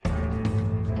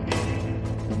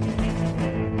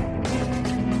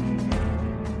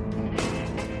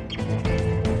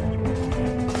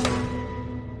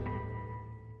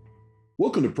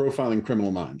Welcome to Profiling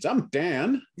Criminal Minds. I'm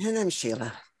Dan. And I'm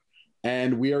Sheila.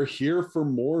 And we are here for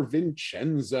more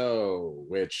Vincenzo,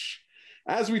 which,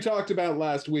 as we talked about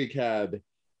last week, had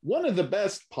one of the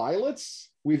best pilots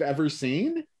we've ever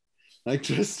seen. Like,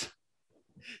 just,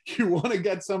 you want to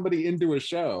get somebody into a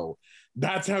show,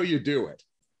 that's how you do it.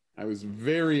 I was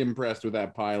very impressed with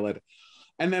that pilot.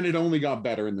 And then it only got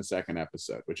better in the second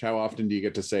episode, which how often do you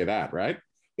get to say that, right?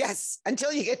 Yes,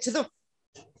 until you get to the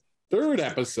third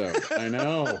episode. I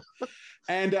know.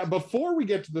 And before we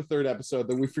get to the third episode,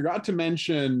 that we forgot to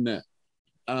mention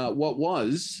what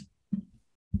was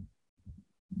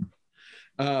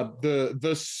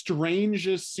the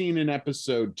strangest scene in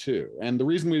episode 2. And the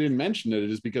reason we didn't mention it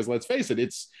is because, let's face it,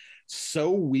 it's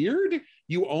so weird,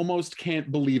 you almost can't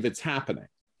believe it's happening.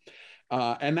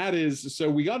 And that is, so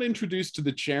we got introduced to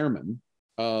the chairman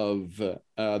of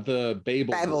the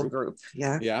Babel group.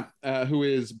 Yeah. Who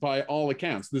is, by all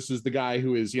accounts, this is the guy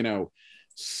who is,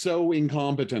 so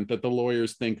incompetent that the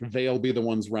lawyers think they'll be the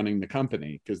ones running the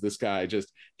company, because this guy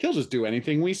he'll just do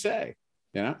anything we say,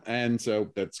 and so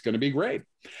that's going to be great.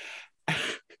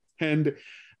 And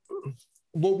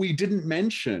what we didn't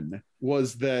mention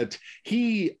was that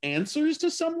he answers to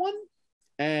someone.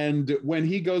 And when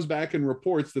he goes back and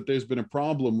reports that there's been a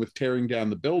problem with tearing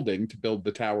down the building to build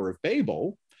the Tower of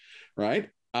Babel, right?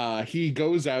 He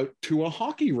goes out to a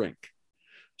hockey rink,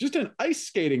 just an ice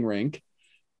skating rink.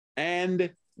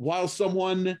 And while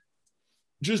someone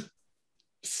just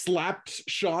slaps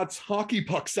shots hockey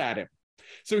pucks at him.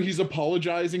 So he's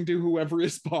apologizing to whoever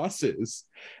his boss is,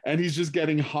 and he's just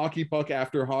getting hockey puck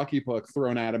after hockey puck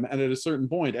thrown at him. And at a certain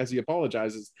point, as he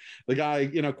apologizes, the guy,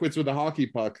 quits with the hockey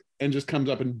puck and just comes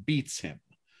up and beats him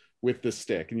with the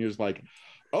stick. And you're just like,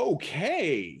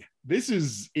 okay, this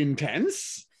is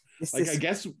intense. I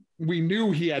guess we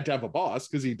knew he had to have a boss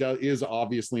because he is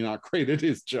obviously not great at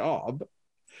his job.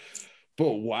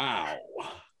 But wow.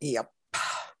 Yep.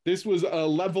 This was a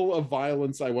level of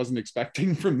violence I wasn't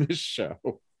expecting from this show.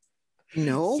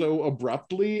 No. So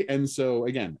abruptly and so,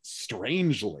 again,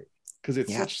 strangely, because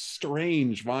it's such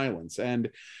strange violence.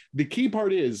 And the key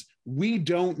part is we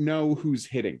don't know who's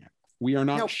hitting him. We are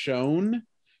not shown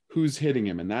who's hitting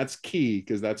him. And that's key,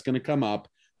 because that's going to come up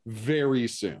very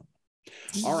soon.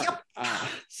 All right.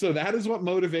 So that is what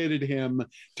motivated him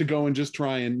to go and just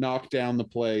try and knock down the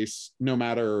place, no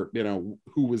matter,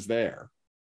 who was there.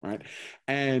 Right.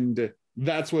 And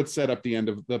that's what set up the end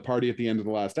of the party at the end of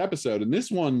the last episode. And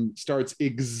this one starts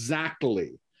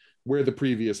exactly where the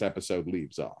previous episode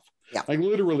leaves off. Yeah. Like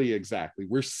literally exactly.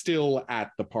 We're still at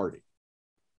the party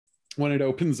when it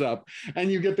opens up,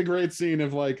 and you get the great scene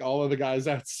of like all of the guys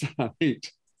outside. I'd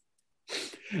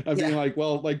be like,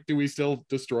 well, like, do we still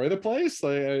destroy the place?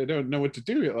 Like, I don't know what to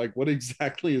do. Like, what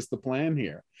exactly is the plan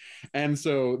here? And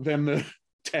so then the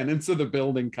tenants of the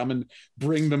building come and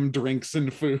bring them drinks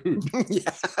and food.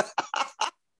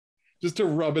 Just to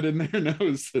rub it in their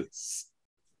noses.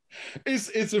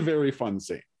 It's a very fun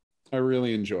scene. I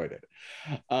really enjoyed it.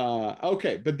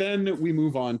 Okay, but then we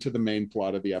move on to the main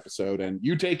plot of the episode, and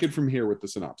you take it from here with the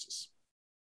synopsis.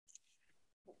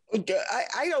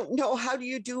 I don't know. How do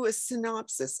you do a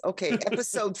synopsis? Okay,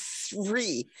 episode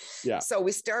 3. Yeah. So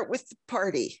we start with the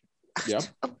party. Yep.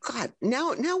 Oh God.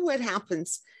 Now what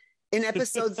happens in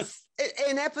episode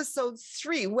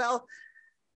 3? Well,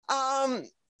 Papa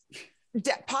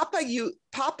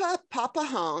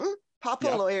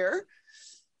Lawyer,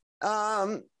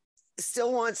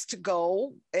 still wants to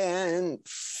go and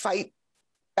fight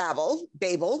Babel.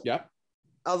 Yep.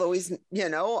 Although he's,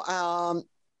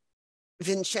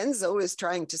 Vincenzo is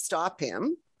trying to stop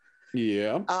him.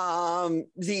 Yeah.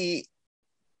 This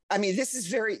is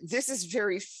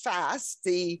very fast.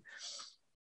 This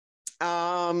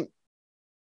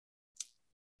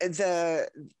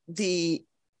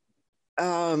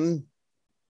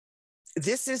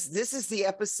is the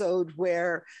episode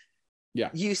where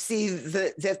you see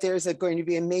that there's going to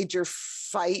be a major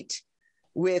fight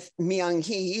with Myung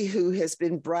Hee, who has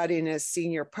been brought in as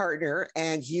senior partner,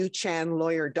 and Yu Chan,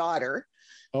 lawyer daughter.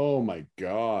 Oh my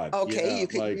God. Okay,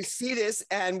 you see this,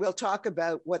 and we'll talk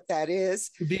about what that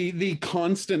is. The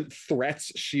constant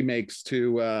threats she makes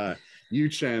to Yu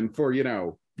Chan for,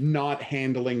 not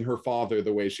handling her father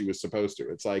the way she was supposed to.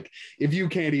 It's like, if you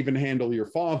can't even handle your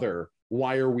father,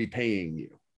 why are we paying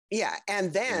you? Yeah,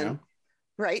 and then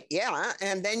right, yeah,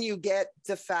 and then you get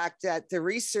the fact that there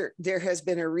has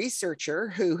been a researcher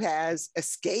who has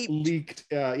who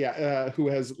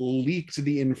has leaked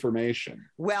the information.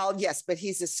 Well, yes, but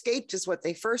he's escaped is what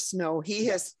they first know. He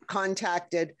has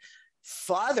contacted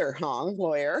Father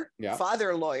Lawyer. Yeah.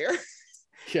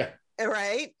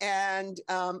 Right, and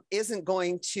isn't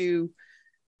going to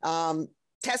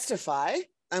testify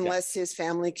unless his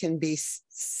family can be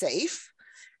safe.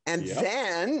 And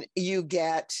then you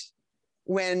get,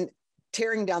 when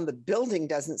tearing down the building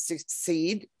doesn't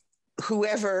succeed,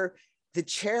 whoever the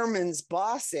chairman's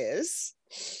boss is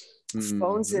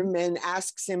phones him and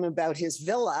asks him about his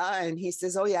villa. And he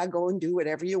says, oh yeah, go and do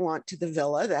whatever you want to the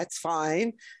villa. That's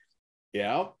fine.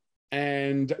 Yeah.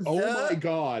 And oh my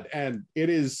God. And it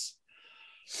is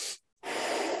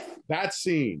that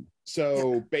scene.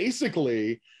 So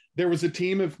basically there was a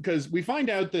team of, because we find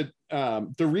out that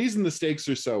the reason the stakes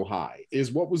are so high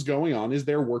is what was going on is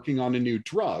they're working on a new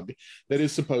drug that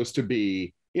is supposed to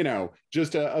be, you know,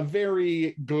 just a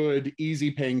very good,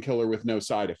 easy painkiller with no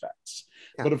side effects.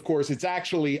 Yeah. But of course, it's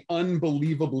actually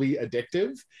unbelievably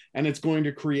addictive, and it's going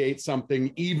to create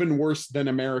something even worse than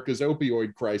America's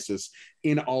opioid crisis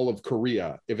in all of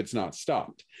Korea if it's not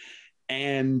stopped.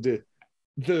 And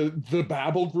the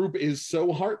Babel group is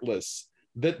so heartless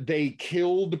that they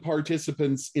killed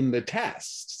participants in the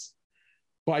tests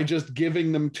by just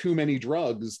giving them too many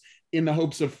drugs in the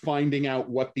hopes of finding out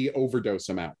what the overdose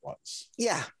amount was.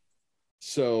 Yeah.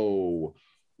 So,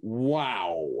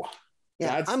 wow.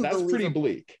 Yeah, that's pretty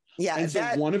bleak. Yeah. And so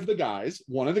one of the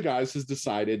guys has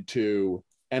decided to,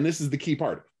 and this is the key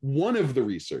part, one of the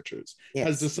researchers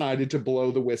has decided to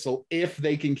blow the whistle if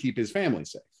they can keep his family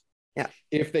safe. Yeah.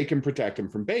 If they can protect him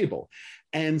from Babel.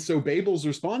 And so Babel's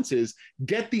response is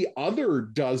get the other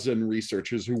dozen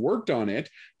researchers who worked on it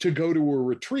to go to a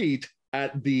retreat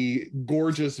at the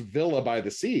gorgeous villa by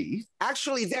the sea.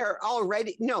 Actually, they've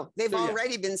already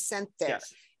been sent there.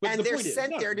 Yes. And they're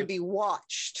sent there to be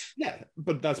watched. Yeah,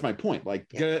 but that's my point. Like,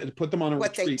 put them on a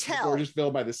retreat to the gorgeous villa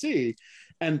by the sea,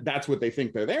 and that's what they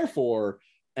think they're there for.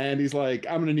 And he's like,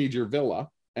 I'm going to need your villa.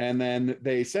 And then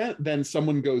then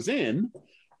someone goes in,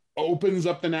 opens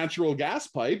up the natural gas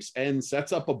pipes and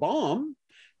sets up a bomb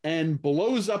and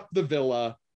blows up the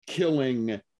villa,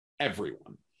 killing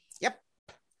everyone. Yep.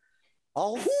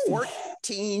 All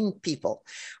 14 people,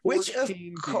 which of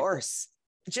course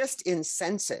just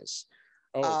incenses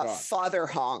Father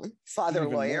Hong, Father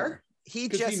Even Lawyer. More. He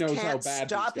just can't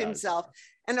stop himself.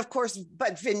 And of course,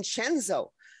 but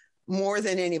Vincenzo, more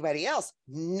than anybody else,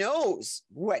 knows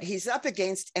what he's up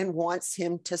against and wants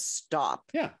him to stop.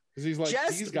 Yeah. Because he's like,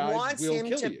 these guys wants will him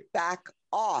kill to you. Back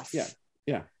off. Yeah.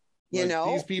 Yeah. You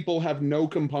know, these people have no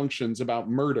compunctions about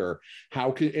murder.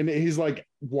 And he's like,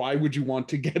 why would you want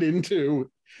to get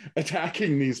into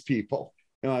attacking these people?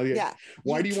 Why do you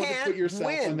want to put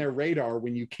yourself on their radar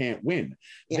when you can't win?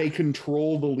 Yeah. They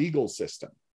control the legal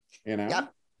system, you know?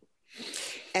 Yep.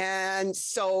 And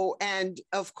so, and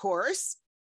of course,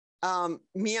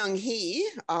 Myung Hee,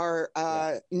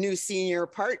 our new senior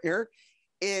partner,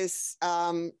 is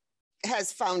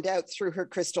has found out through her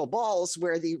crystal balls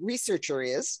where the researcher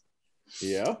is.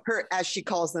 Yeah. Her, as she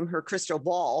calls them, her crystal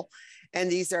ball.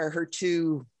 And these are her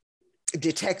two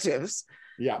detectives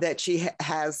that she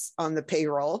has on the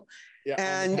payroll. Yeah,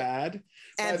 and on the pad.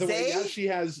 By the way, she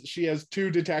has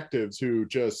two detectives who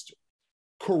just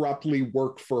corruptly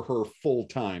work for her full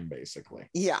time, basically.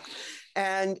 Yeah.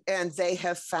 And they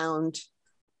have found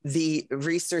the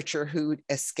researcher who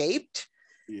escaped.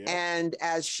 Yeah. And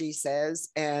as she says,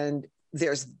 and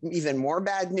there's even more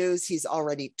bad news, he's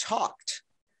already talked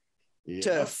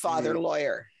to Father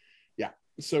Lawyer. Yeah.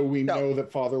 So we know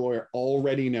that Father Lawyer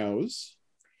already knows.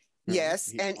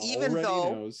 Yes. And even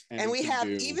though,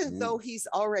 even though he's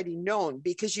already known,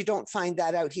 because you don't find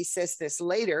that out, he says this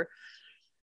later.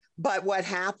 But what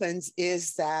happens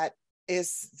is that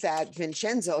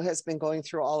Vincenzo has been going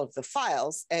through all of the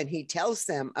files, and he tells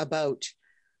them about,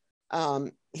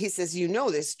 he says,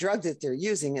 this drug that they're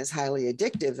using is highly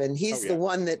addictive. And he's the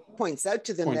one that points out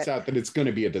to them that it's going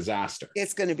to be a disaster.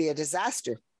 It's going to be a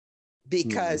disaster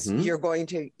because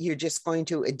you're just going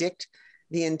to addict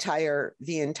the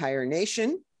entire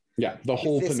nation. Yeah. The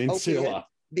whole peninsula.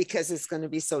 Because it's going to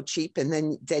be so cheap.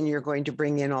 And then you're going to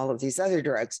bring in all of these other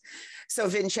drugs. So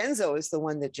Vincenzo is the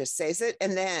one that just says it.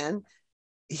 And then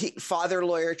Father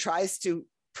Lawyer tries to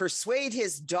persuade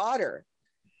his daughter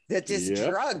that this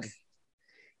drug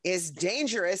is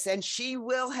dangerous and she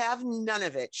will have none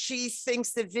of it. She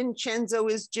thinks that Vincenzo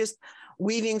is just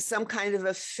weaving some kind of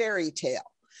a fairy tale.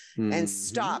 And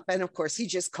stop. And of course, he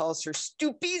just calls her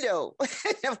stupido.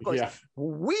 And of course,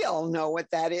 we all know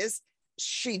what that is.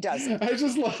 She doesn't.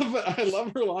 I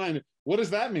love her line. What does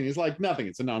that mean? He's like, nothing.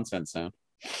 It's a nonsense sound.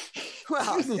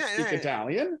 Well, she doesn't speak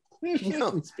Italian. She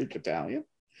doesn't speak Italian.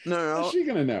 No. How's she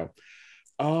going to know?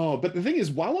 Oh, but the thing is,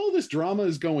 while all this drama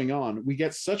is going on, we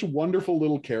get such wonderful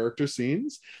little character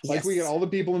scenes. Like we get all the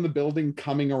people in the building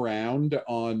coming around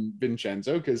on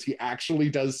Vincenzo because he actually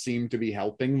does seem to be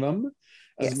helping them.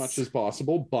 as much as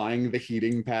possible, buying the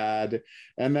heating pad.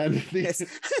 And then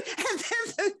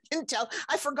and then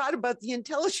I forgot about the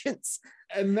intelligence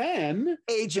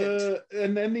agent.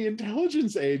 And then the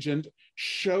intelligence agent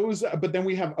shows up, but then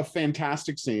we have a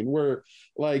fantastic scene where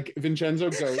like Vincenzo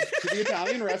goes to the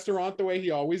Italian restaurant the way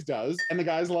he always does, and the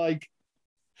guy's like,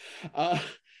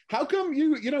 how come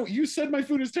you said my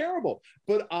food is terrible,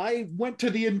 but I went to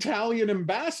the Italian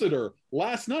ambassador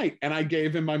last night and I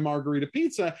gave him my margarita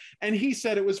pizza and he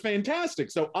said it was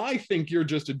fantastic, so I think you're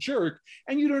just a jerk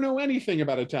and you don't know anything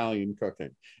about Italian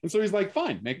cooking. And so he's like,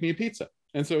 fine, make me a pizza.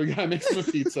 And so the guy makes him a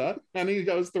pizza and he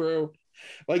goes through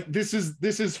like, this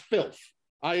is filth.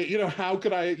 How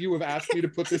could you have asked me to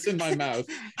put this in my mouth?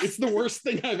 It's the worst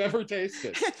thing I've ever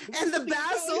tasted. And the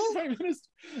basil.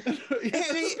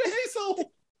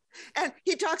 Basil. And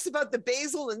he talks about the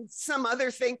basil and some other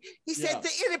thing. He said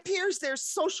that it appears there's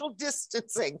social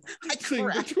distancing between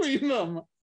them.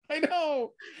 I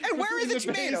know. And where are the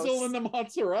tomatoes? Basil and the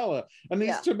mozzarella. And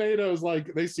these tomatoes,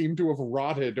 like, they seem to have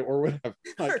rotted or whatever.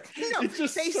 Like,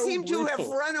 they seem to have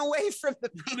run away from the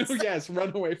pizza. Yes,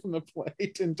 run away from the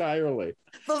plate entirely.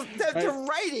 The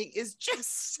writing is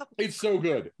just it's so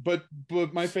good. But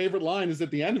my favorite line is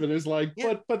at the end of it is like,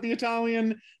 but the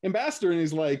Italian ambassador, and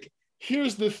he's like,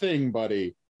 here's the thing,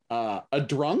 buddy. A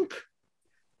drunk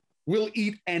will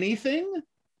eat anything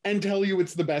and tell you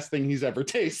it's the best thing he's ever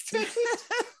tasted.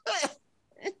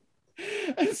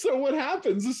 And so what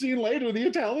happens, a scene later, the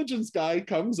intelligence guy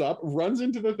comes up, runs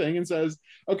into the thing and says,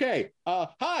 okay,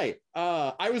 hi,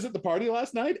 I was at the party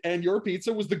last night and your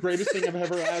pizza was the greatest thing I've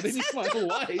ever had in my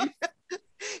life.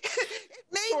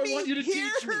 So I want you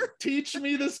to teach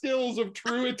me the skills of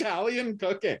true Italian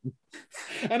cooking.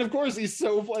 And of course, he's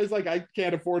like, I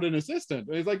can't afford an assistant.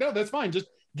 And he's like, no, that's fine. Just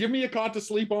give me a cot to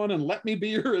sleep on and let me be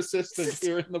your assistant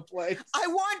here in the place. I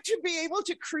want to be able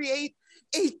to create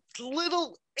a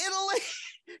little Italy.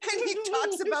 And he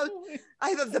talks about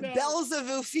either the bells of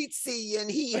Uffizi, and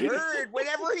he heard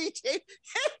whatever he did.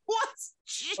 It was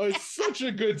it's such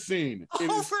a good scene. It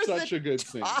is such a good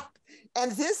scene.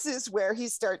 And this is where he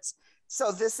starts.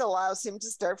 So this allows him to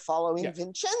start following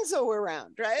Vincenzo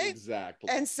around, right? Exactly.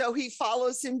 And so he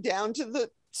follows him down to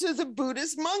the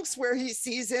Buddhist monks where he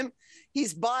sees him.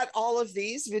 He's bought all of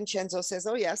these. Vincenzo says,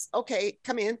 oh, yes. Okay,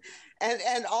 come in.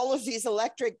 And all of these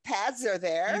electric pads are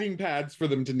there. Heating pads for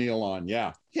them to kneel on.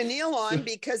 Yeah. To kneel on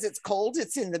because it's cold.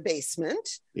 It's in the basement.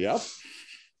 Yep.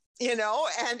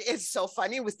 And it's so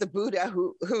funny with the Buddha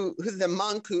who the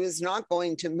monk who is not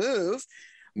going to move.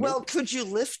 Nope. Well, could you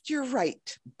lift your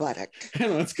right buttock?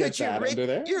 Let's get that under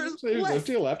there. Lift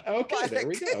your left. Okay, buttock. There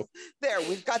we go. There,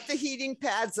 we've got the heating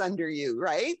pads under you,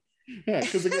 right? Yeah,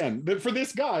 because again, for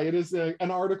this guy, it is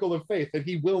an article of faith that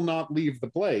he will not leave the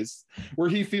place where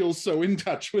he feels so in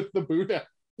touch with the Buddha.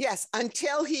 Yes,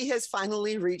 until he has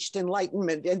finally reached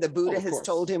enlightenment and the Buddha has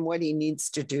told him what he needs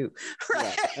to do.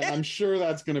 Right? Yeah, and I'm sure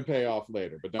that's going to pay off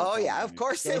later. But don't of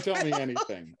course. Don't tell me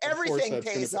anything. Everything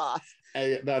pays off.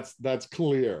 That's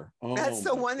clear. That's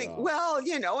the one thing. Well,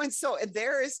 and so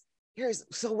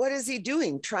so what is he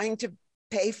doing? Trying to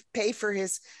pay for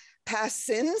his past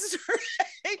sins,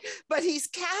 right? But he's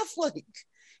Catholic.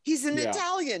 He's an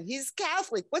Italian. He's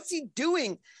Catholic. What's he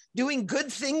doing? Doing good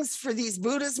things for these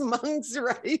Buddhist monks,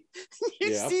 right?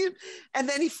 See, and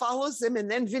then he follows them.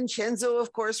 And then Vincenzo,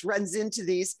 of course, runs into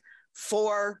these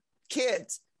 4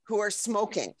 kids who are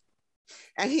smoking.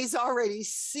 And he's already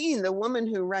seen the woman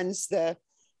who runs the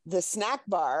snack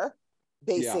bar,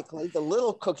 basically, the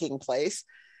little cooking place,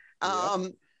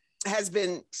 has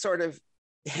been sort of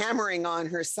hammering on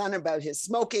her son about his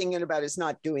smoking and about his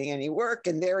not doing any work.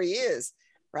 And there he is,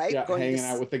 right? Yeah, hanging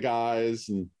out with the guys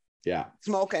and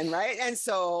smoking, right? And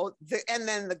so, and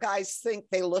then the guys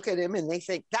they look at him and they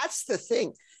think, that's the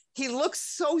thing. He looks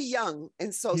so young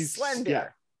and so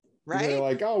slender, right? They're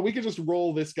like, oh, we could just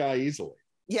roll this guy easily.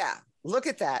 Yeah. Look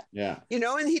at that. Yeah.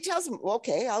 And he tells him,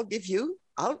 okay, I'll give you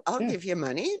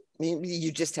money. I mean,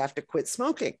 you just have to quit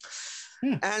smoking.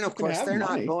 Yeah, and of course they're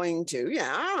not going to.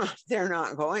 Yeah, they're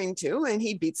not going to. And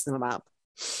he beats them up.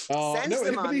 Sends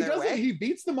them on their way. He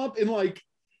beats them up in like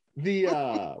the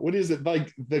what is it,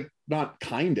 like the not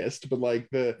kindest, but like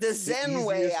the Zen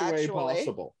way, actually.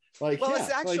 Possible. Like,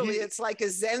 it's actually it's like a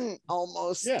Zen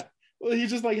almost. Yeah. Well, he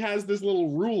just like has this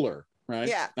little ruler. Right.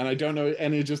 Yeah. And I don't know.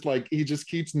 And he just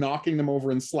keeps knocking them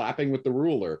over and slapping with the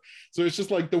ruler. So it's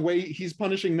just like the way he's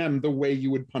punishing them, the way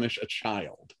you would punish a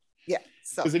child. Yeah.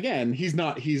 Because again, he's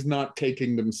not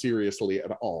taking them seriously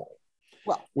at all.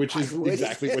 Well, which is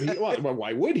exactly what he well,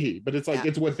 why would he? But it's like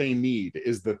it's what they need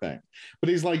is the thing. But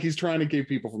he's trying to keep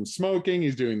people from smoking.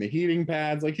 He's doing the heating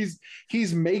pads. Like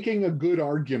he's making a good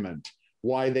argument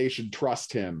why they should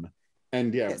trust him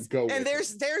And go. And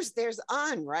there's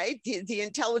An, right? The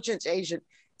intelligence agent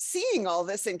seeing all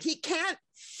this, and he can't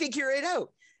figure it out,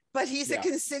 but he's a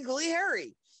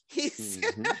consigliere. He's,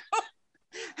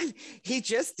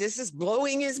 this is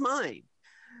blowing his mind,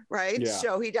 right? Yeah.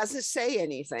 So he doesn't say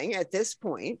anything at this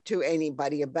point to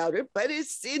anybody about it, but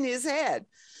it's in his head.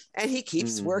 And he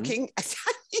keeps working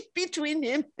between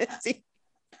him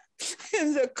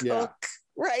and the cook,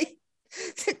 right?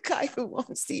 The guy who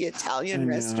owns the Italian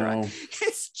restaurant.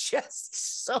 It's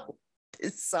just so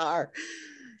bizarre.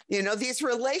 These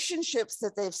relationships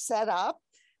that they've set up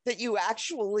that you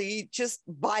actually just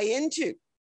buy into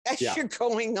as you're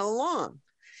going along.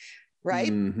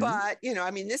 Right. But,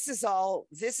 this is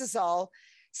all.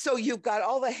 So you've got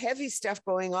all the heavy stuff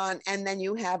going on, and then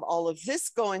you have all of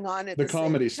this going on at the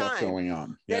comedy same time, stuff going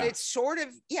on. That it's sort of,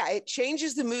 it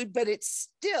changes the mood, but it's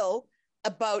still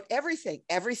about everything.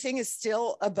 Everything is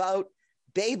still about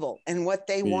Babel and what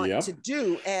they want to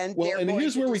do. And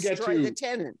here's where we get to the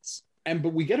tenants.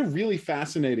 But we get a really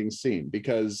fascinating scene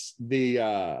because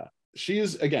she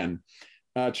is again,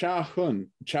 Cha Yun.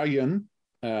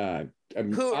 I'll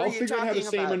figure out how to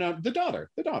say her name. The daughter.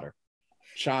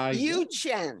 Yu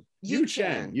Chen. Not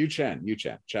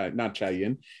Cha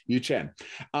Yin. Yu Chen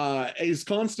is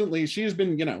constantly. She's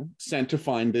been, sent to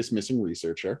find this missing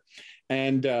researcher,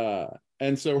 and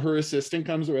so her assistant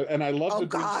comes with, and I love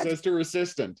that she says to her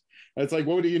assistant, "It's like,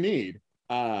 what do you need?"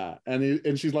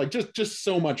 And she's like, just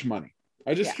so much money.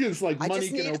 It's like money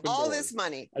can open all doors. This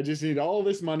money. I just need all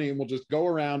this money, and we'll just go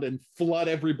around and flood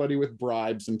everybody with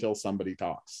bribes until somebody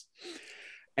talks.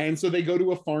 And so they go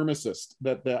to a pharmacist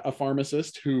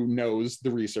who knows the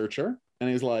researcher, and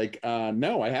he's like,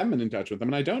 no, I haven't been in touch with him,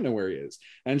 and I don't know where he is.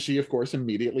 And she, of course,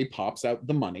 immediately pops out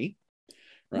the money.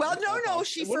 Right? Well, no,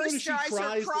 she first tries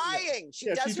her crying. She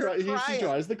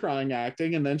tries the crying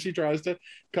acting, and then she tries to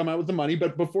come out with the money.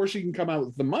 But before she can come out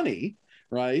with the money,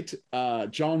 right,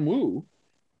 John Woo,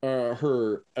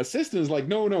 her assistant, is like,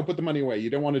 no, put the money away. You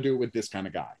don't want to do it with this kind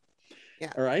of guy.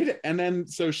 Yeah. All right. And then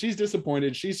so she's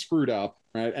disappointed. She's screwed up.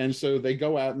 Right. And so they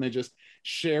go out and they just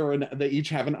share, and they each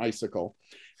have an icicle.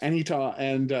 And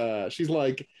she's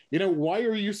like, why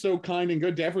are you so kind and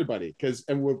good to everybody?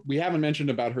 And what we haven't mentioned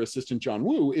about her assistant, John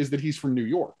Woo, is that he's from New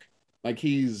York. Like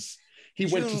he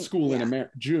went to school in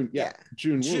America. June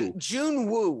Woo. June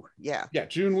Woo. Yeah. Yeah.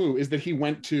 June Woo is that he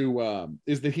went to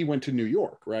New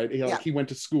York, right? He went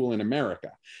to school in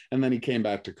America, and then he came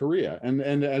back to Korea. And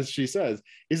as she says,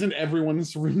 isn't everyone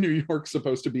from New York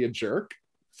supposed to be a jerk?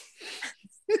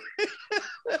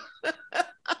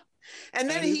 And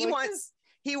then he wants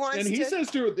and he says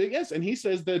to her, yes, and he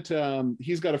says that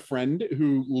he's got a friend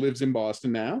who lives in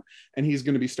Boston now, and he's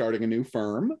going to be starting a new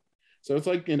firm. So it's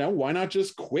like, why not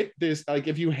just quit this? Like,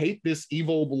 if you hate this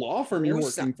evil law firm you're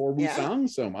working for, Wusang,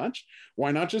 so much,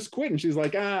 why not just quit? And she's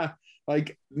like,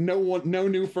 no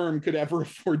new firm could ever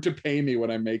afford to pay me what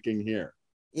I'm making here.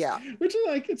 Yeah. Which is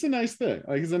like, it's a nice thing.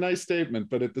 Like, it's a nice statement.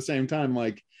 But at the same time,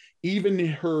 like, even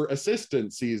her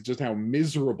assistant sees just how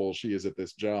miserable she is at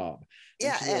this job.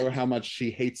 Yeah. Or how much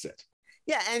she hates it.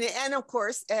 Yeah. And of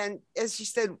course, and as she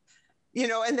said,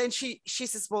 and then she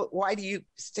says, well, why do you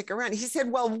stick around? He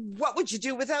said, well, what would you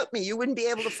do without me? You wouldn't be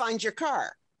able to find your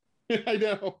car. I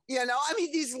know.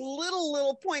 These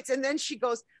little points. And then she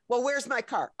goes, well, where's my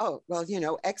car? Oh, well,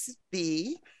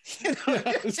 XB.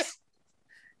 Yes.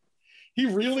 He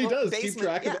really does keep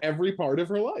track of every part of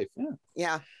her life. Yeah.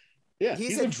 Yeah. Yeah.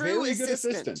 He's a true very good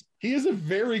assistant. He is a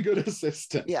very good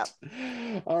assistant. Yeah.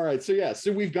 All right.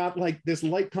 So we've got like this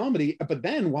light comedy, but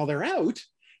then while they're out,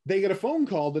 they get a phone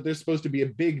call that there's supposed to be a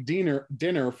big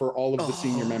dinner for all of the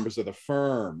senior members of the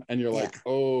firm. And you're like,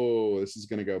 oh, this is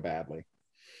going to go badly.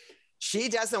 She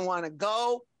doesn't want to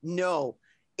go. No.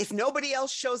 If nobody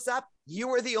else shows up, you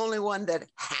are the only one that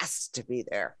has to be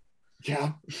there.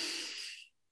 Yeah.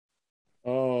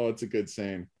 Oh, it's a good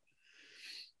scene.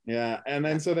 Yeah. And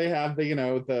then so they have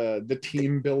the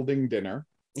team building dinner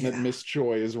that Miss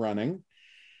Choi is running.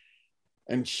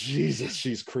 And Jesus,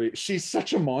 she's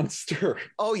such a monster.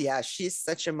 Oh yeah, she's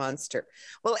such a monster.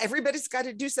 Well, everybody's got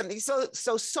to do something.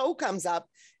 So comes up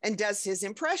and does his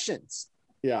impressions.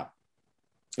 Yeah.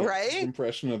 Right? His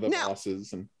impression of the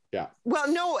bosses and yeah.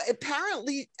 Well, no,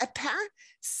 apparently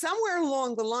somewhere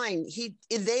along the line,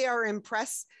 they are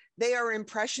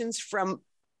impressions from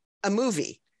a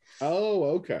movie. Oh,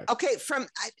 okay. Okay,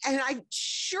 and I'm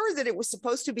sure that it was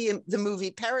supposed to be the movie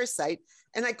Parasite,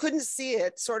 and I couldn't see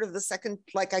it sort of the second,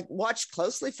 like I watched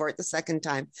closely for it the second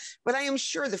time, but I am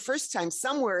sure the first time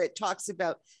somewhere it talks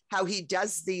about how he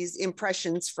does these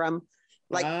impressions from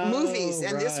like movies,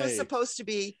 and this was supposed to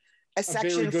be a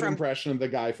section very good from impression of the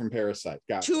guy from Parasite.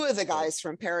 Two of the guys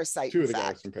from Parasite. Two of the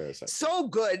guys from Parasite. So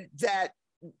good that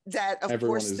of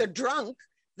everyone course the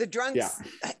drunk's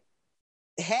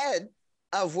head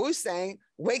of Wu-Sang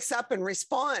wakes up and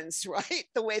responds, right?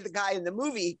 The way the guy in the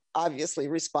movie obviously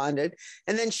responded.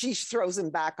 And then she throws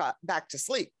him back to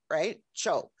sleep, right?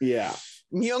 Cho. Yeah.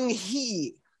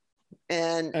 Myung-hee.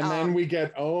 And then we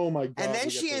get, oh my God. And then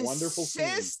she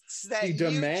insists that she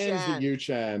demands that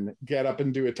Yu-Chen get up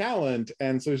and do a talent.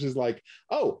 And so she's like,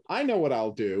 oh, I know what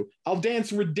I'll do. I'll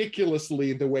dance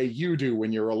ridiculously the way you do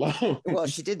when you're alone. Well,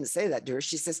 she didn't say that to her.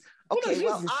 She says, okay,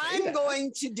 I'm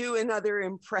going to do another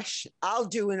impression. I'll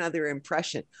do another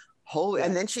impression.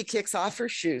 And then she kicks off her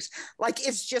shoes. Like,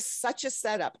 it's just such a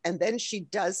setup. And then she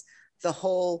does the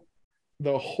whole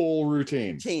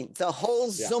routine, the whole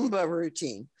Zumba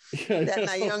routine that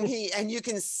Myung-hee, and you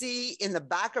can see in the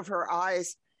back of her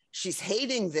eyes, she's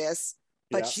hating this,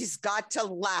 but she's got to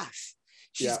laugh.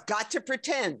 She's got to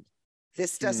pretend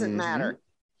this doesn't matter.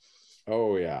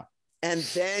 Oh, yeah. And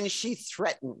then she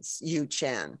threatens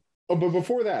Yu-Chen. Oh, but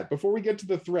before we get to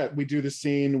the threat, we do the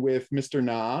scene with Mr.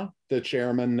 Na, the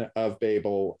chairman of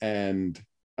Babel, and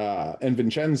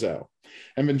Vincenzo.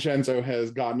 And Vincenzo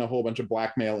has gotten a whole bunch of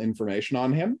blackmail information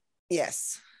on him.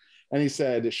 Yes. And he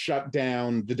said, shut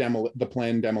down the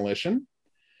planned demolition,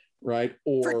 right?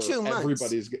 Or for 2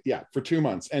 months. For 2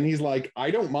 months. And he's like, I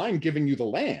don't mind giving you the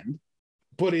land,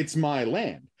 but it's my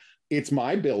land. It's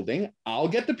my building. I'll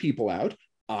get the people out.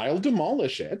 I'll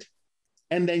demolish it.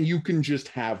 And then you can just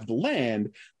have the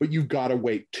land, but you've got to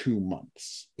wait 2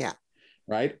 months. Yeah.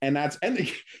 Right. And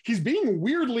he's being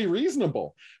weirdly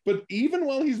reasonable, but even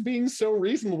while he's being so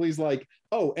reasonable, he's like,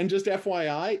 oh, and just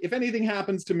FYI, if anything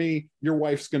happens to me, your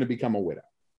wife's going to become a widow.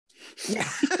 Yeah.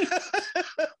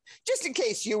 Just in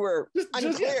case you were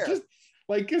unclear.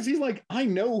 Because he's like, I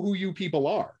know who you people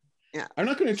are. Yeah. I'm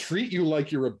not going to treat you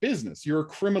like you're a business. You're a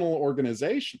criminal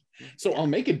organization. So I'll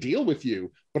make a deal with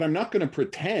you, but I'm not going to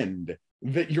pretend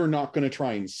that you're not going to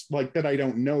try and that I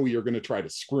don't know you're going to try to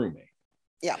screw me.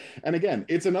 Yeah. And again,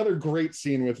 it's another great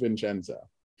scene with Vincenzo.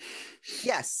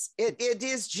 Yes, it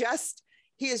is just,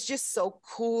 he is just so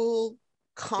cool,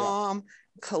 calm,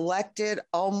 collected,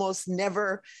 almost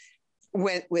never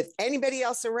went with anybody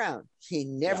else around. He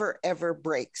never, ever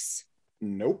breaks.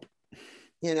 Nope.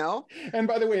 You know? And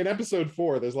by the way, in episode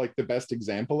 4, there's like the best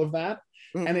example of that.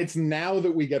 Mm-hmm. And it's now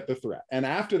that we get the threat. And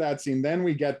after that scene, then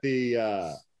we get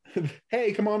the,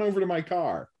 hey, come on over to my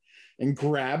car. And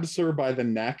grabs her by the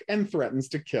neck and threatens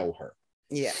to kill her.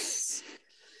 Yes.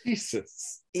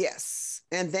 Jesus. Yes.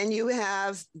 And then you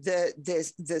have the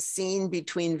scene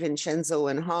between Vincenzo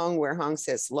and Hong where Hong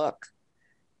says, look,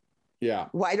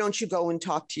 why don't you go and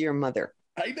talk to your mother?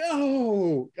 I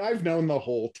know. I've known the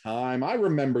whole time. I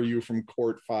remember you from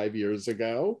court 5 years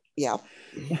ago. Yeah.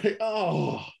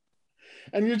 Oh.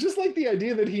 And you're just like the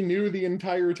idea that he knew the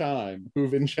entire time who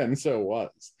Vincenzo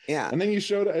was. Yeah. And then you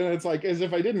showed up, and it's like, as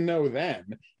if I didn't know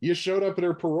then, you showed up at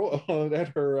her parole,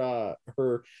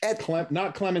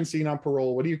 not clemency, not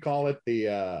parole. What do you call it?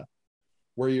 The,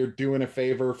 where you're doing a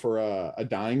favor for a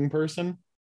dying person.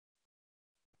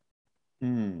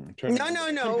 No.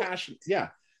 Compassion. Yeah.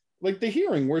 Like the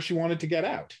hearing where she wanted to get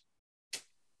out.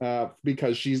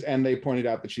 Because they pointed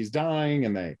out that she's dying,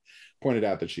 and they pointed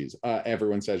out that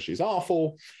everyone says she's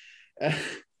awful.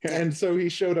 And so he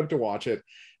showed up to watch it,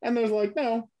 and there's like,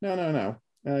 no.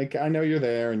 Like, I know you're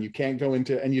there, and you can't go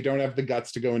into, and you don't have the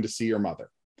guts to go in to see your mother.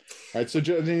 Right. So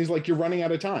then he's like, you're running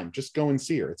out of time. Just go and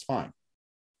see her. It's fine.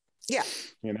 Yeah.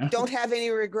 You know, don't have any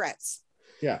regrets.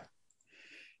 Yeah.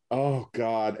 Oh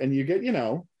God. And you get,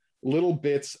 little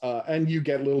bits, and you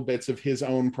get little bits of his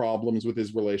own problems with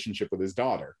his relationship with his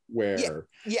daughter, where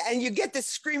and you get this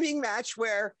screaming match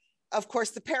where, of course,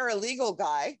 the paralegal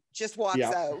guy just walks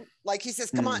out, like he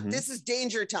says, come on, this is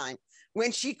danger time.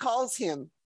 When she calls him,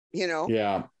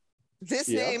 this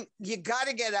name, you got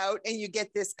to get out. And you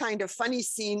get this kind of funny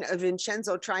scene of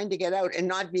Vincenzo trying to get out and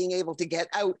not being able to get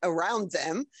out around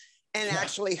them, and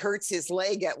actually hurts his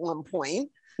leg at one point.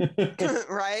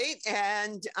 Right.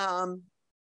 And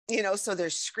so they're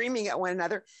screaming at one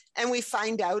another. And we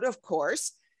find out, of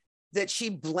course, that she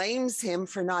blames him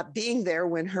for not being there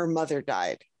when her mother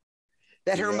died.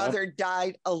 That her mother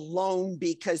died alone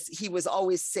because he was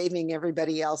always saving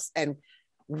everybody else and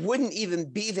wouldn't even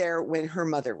be there when her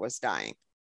mother was dying.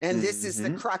 And this is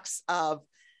the crux of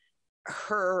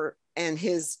her and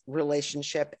his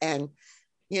relationship. And,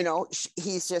 he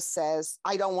just says,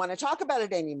 I don't want to talk about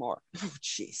it anymore. Oh,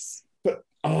 jeez. But,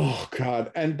 oh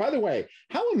God. And by the way,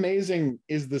 how amazing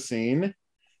is the scene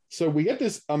So we get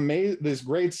this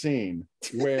great scene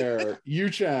where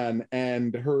Yu-chan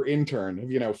and her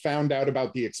intern have, found out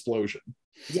about the explosion.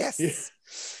 Yes.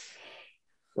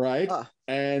 Right?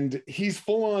 And he's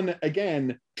full on,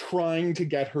 again, trying to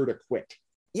get her to quit.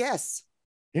 Yes.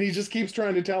 And he just keeps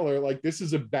trying to tell her, like, this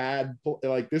is a bad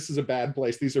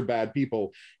place. These are bad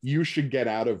people. You should get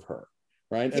out of her.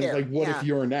 Right. And it's like, what if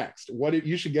you're next? What if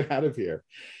you should get out of here?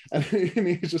 And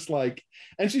he's just like,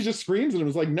 and she just screams at him.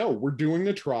 It's like, no, we're doing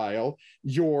the trial.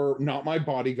 You're not my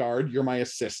bodyguard. You're my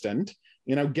assistant.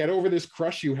 Get over this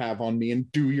crush you have on me and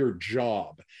do your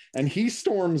job. And he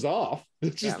storms off.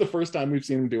 It's just the first time we've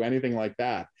seen him do anything like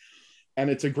that. And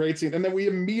it's a great scene. And then we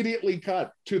immediately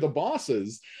cut to the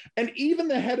bosses. And even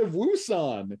the head of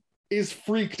Woosan is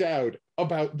freaked out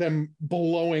about them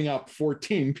blowing up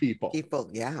 14 people.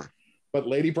 Yeah. But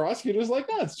Lady Prosecutor's like,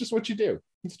 no, it's just what you do.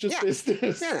 It's just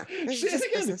this. Yeah,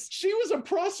 she was a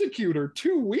prosecutor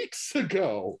 2 weeks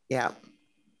ago. Yeah.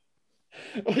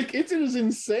 Like, it is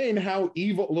insane how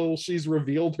evil she's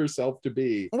revealed herself to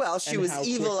be. Well, she was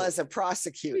evil as a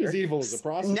prosecutor. She was evil as a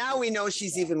prosecutor. Now we know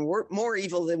she's even more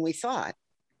evil than we thought.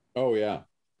 Oh, yeah.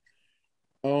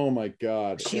 Oh, my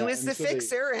God. She was the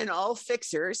fixer, and all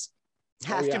fixers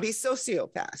have to be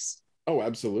sociopaths. Oh,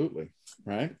 absolutely.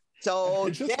 Right? So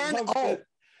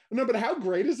no, but how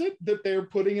great is it that they're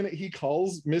putting in it? He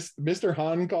calls, Mr.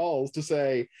 Han calls to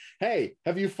say, hey,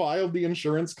 have you filed the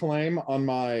insurance claim on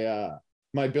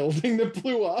my building that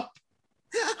blew up?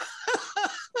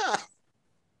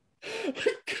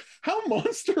 How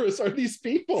monstrous are these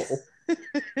people?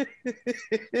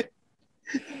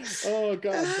 Oh, God.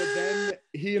 But then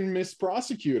he and Miss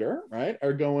Prosecutor, right,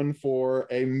 are going for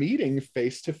a meeting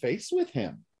face to face with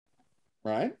him.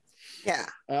 Right? Yeah.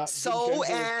 Myung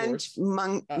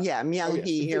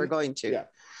Hee are going to. Yeah.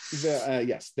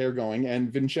 Yes, they're going,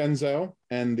 and Vincenzo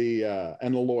and the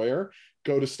lawyer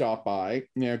go to stop by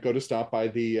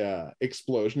the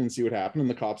explosion and see what happened. And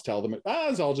the cops tell them,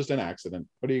 it's all just an accident.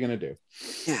 What are you going to do?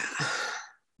 Yeah.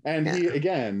 And he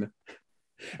again,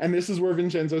 and this is where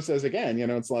Vincenzo says again,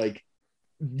 it's like,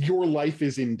 your life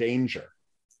is in danger.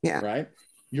 Yeah. Right.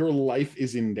 Your life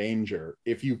is in danger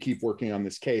if you keep working on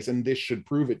this case, and this should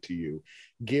prove it to you.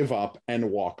 Give up and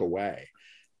walk away.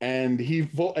 And he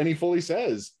fully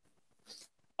says,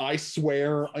 I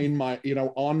swear on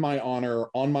my honor,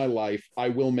 on my life, I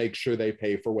will make sure they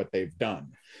pay for what they've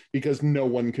done, because no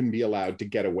one can be allowed to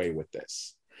get away with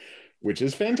this, which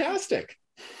is fantastic.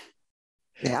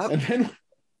 Yeah. And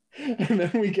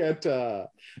then we get a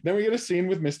scene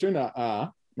with Mr. Na,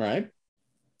 right?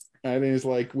 And he's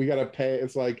like, we got to pay.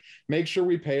 It's like, make sure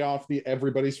we pay off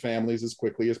everybody's families as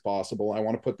quickly as possible. I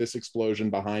want to put this explosion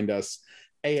behind us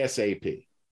ASAP.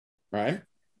 Right?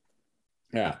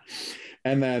 Yeah.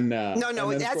 And then.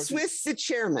 That's with the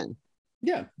chairman.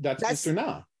 Yeah, that's Mr.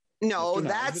 Na. No, Mr. Na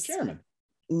that's the chairman.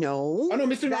 No. Oh, no,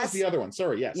 Mr. Na is the other one.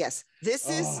 Sorry. Yes. Yes.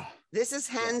 This is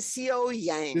Han Seo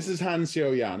Yang. This is Han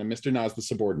Seo Yang, and Mr. Na is the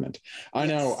subordinate. I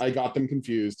know, I got them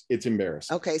confused. It's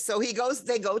embarrassing. Okay, so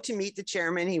they go to meet the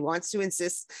chairman. He wants to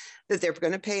insist that they're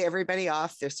going to pay everybody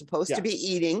off. They're supposed to be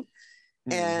eating.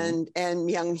 Mm-hmm. And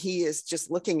Myung Hee is just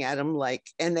looking at him like,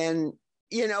 and then,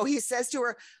 he says to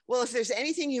her, well, if there's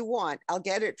anything you want, I'll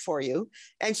get it for you.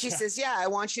 And she says, yeah, I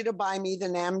want you to buy me the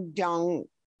Namdong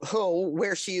Ho,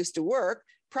 where she used to work,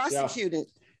 prosecutor's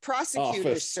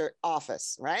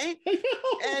office, right?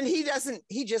 And he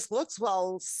just looks,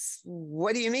 well,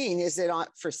 what do you mean? Is it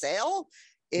for sale?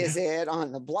 Is it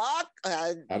on the block?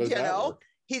 How does that work?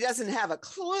 He doesn't have a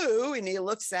clue. And he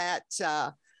looks at,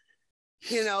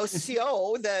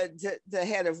 Seo, the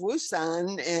head of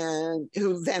Woosan, and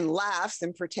who then laughs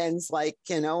and pretends like,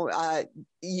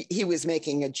 he was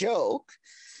making a joke.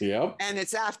 Yep. And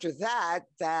it's after that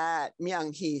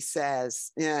Myung Hee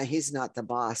says, yeah, he's not the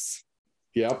boss.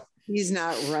 Yep. He's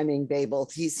not running Babel.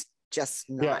 He's just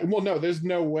not. Yeah. Well, no, there's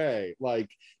no way. Like,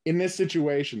 in this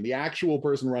situation, the actual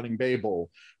person running Babel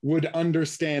would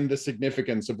understand the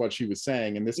significance of what she was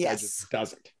saying. And this guy just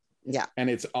doesn't. Yeah. And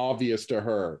it's obvious to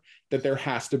her that there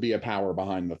has to be a power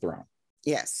behind the throne.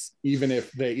 Yes. Even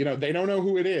if they don't know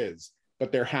who it is,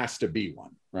 but there has to be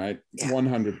one, right? Yeah.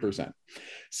 100%.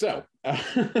 So,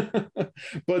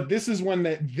 but this is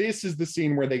the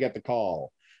scene where they get the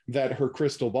call that her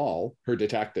crystal ball, her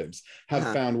detectives,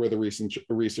 have found where the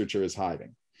researcher is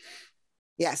hiding.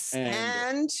 Yes.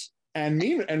 And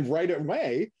right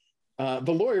away,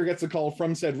 the lawyer gets a call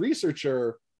from said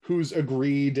researcher who's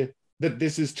agreed that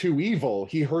this is too evil.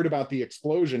 He heard about the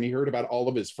explosion. He heard about all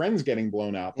of his friends getting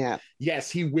blown up. Yeah. Yes,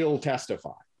 he will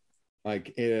testify.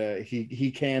 Like,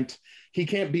 he can't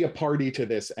be a party to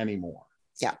this anymore.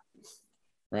 Yeah.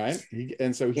 Right.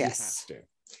 And so he has to.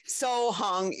 So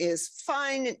Hong is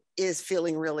fine, is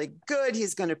feeling really good.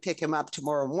 He's going to pick him up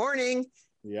tomorrow morning.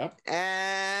 Yep.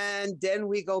 And then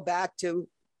we go back to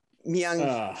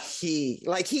Myung-hee.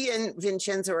 Like he and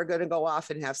Vincenzo are going to go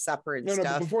off and have supper and stuff.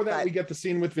 But before that, we get the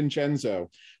scene with Vincenzo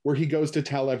where he goes to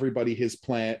tell everybody his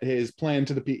plan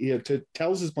to the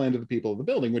tells his plan to the people of the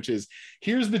building, which is,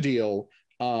 here's the deal.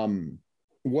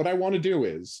 What I want to do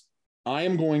is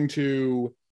I'm going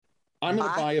to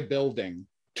buy a building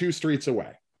 2 streets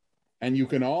away, and you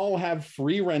can all have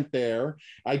free rent there.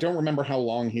 I don't remember how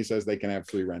long he says they can have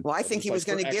free rent. Well, I think he was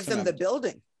going to give them the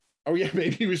building. Oh, yeah,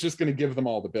 maybe he was just going to give them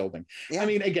all the building. Yeah. I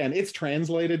mean, again, it's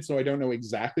translated, so I don't know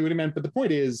exactly what he meant. But the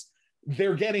point is,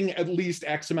 they're getting at least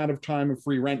X amount of time of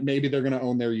free rent. Maybe they're going to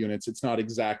own their units. It's not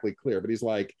exactly clear. But he's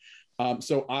like,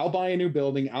 so I'll buy a new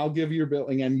building. I'll give you your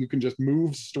building, and you can just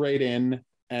move straight in,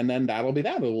 and then that'll be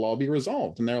that. It'll all be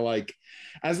resolved. And they're like,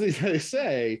 as they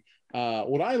say,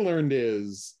 what I learned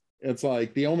is, it's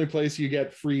like the only place you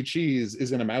get free cheese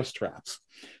is in a mousetrap.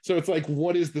 So it's like,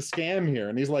 what is the scam here?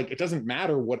 And he's like, it doesn't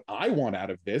matter what I want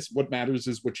out of this. What matters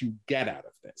is what you get out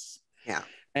of this. Yeah.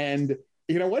 And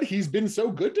you know what? He's been so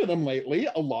good to them lately.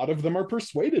 A lot of them are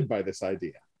persuaded by this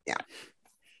idea. Yeah.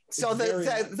 So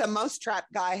the mousetrap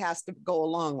guy has to go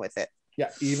along with it. Yeah.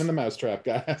 Even the mousetrap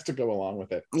guy has to go along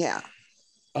with it. Yeah.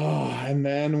 Oh, and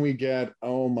then we get,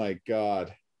 oh my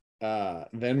God.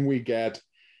 Then we get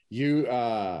you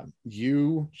going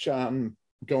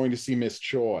to see Miss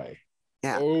Choi.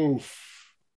 Yeah.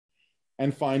 Oof.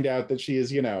 And find out that she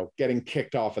is, getting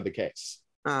kicked off of the case.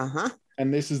 Uh-huh.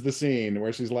 And this is the scene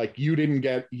where she's like, you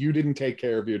didn't take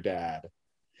care of your dad,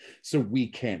 so we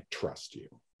can't trust you.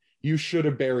 You should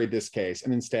have buried this case,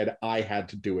 and instead I had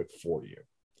to do it for you.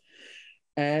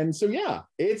 And so, yeah,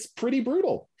 it's pretty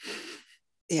brutal.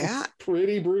 Yeah. It's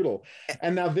pretty brutal.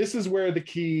 And now this is where the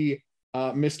key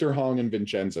Mr. Hong and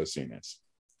Vincenzo scene is.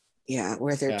 Yeah,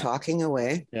 where they're talking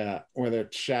away. Yeah, where they're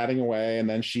chatting away, and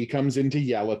then she comes in to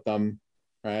yell at them,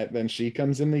 right? Then she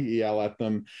comes in to yell at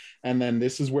them, and then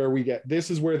this is where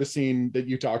the scene that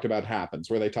you talked about happens,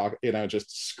 where they talk,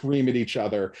 just scream at each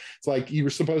other. It's like, you were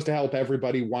supposed to help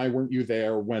everybody. Why weren't you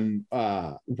there when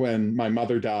my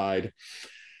mother died?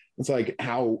 It's like,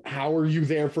 how are you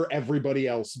there for everybody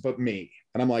else but me?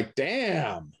 And I'm like,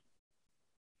 damn.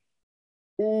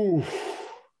 Ooh.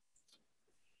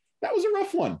 That was a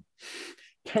rough one.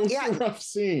 That was a rough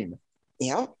scene.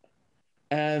 Yeah.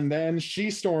 And then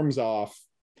she storms off.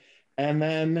 And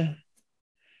then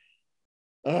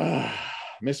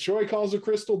Miss Choi calls a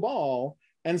crystal ball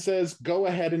and says, go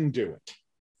ahead and do it.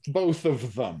 Both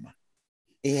of them.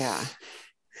 Yeah.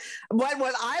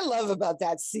 What I love about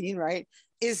that scene, right,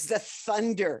 is the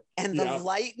thunder and the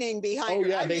lightning behind her. Oh,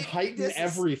 yeah, they heighten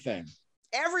everything.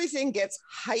 Everything gets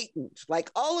heightened,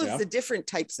 like all of the different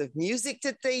types of music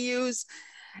that they use.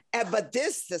 But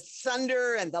the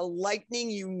thunder and the lightning,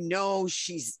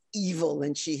 she's evil,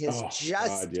 and she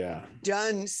has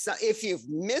done so. If you've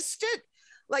missed it,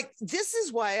 like, this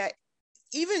is why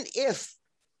even if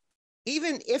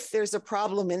there's a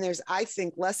problem, and there's, I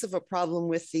think, less of a problem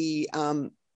with the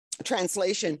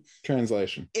translation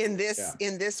in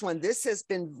this one, this has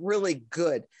been really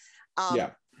good.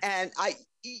 And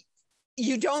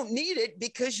you don't need it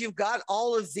because you've got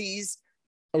all of these.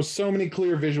 Oh, so many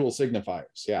clear visual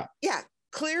signifiers. Yeah. Yeah.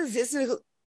 Clear visual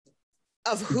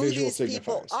of who these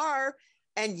people are.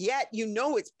 And yet,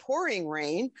 it's pouring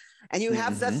rain, and you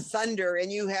have the thunder,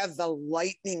 and you have the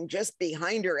lightning just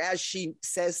behind her as she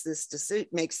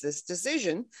makes this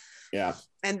decision. Yeah.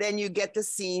 And then you get the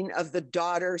scene of the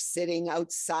daughter sitting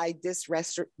outside this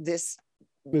restaurant,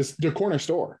 the corner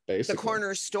store, basically. The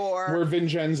corner store. Where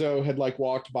Vincenzo had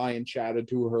walked by and chatted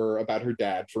to her about her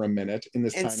dad for a minute in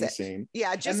this tiny scene.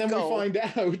 Yeah, and then we find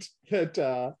out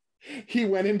that he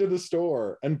went into the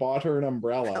store and bought her an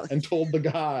umbrella and told the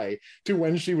guy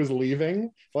when she was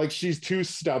leaving, she's too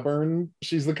stubborn.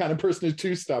 She's the kind of person who's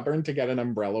too stubborn to get an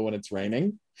umbrella when it's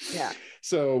raining. Yeah.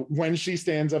 So when she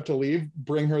stands up to leave,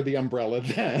 bring her the umbrella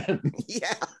then.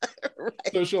 Yeah. Right.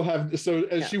 So she'll have,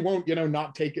 she won't,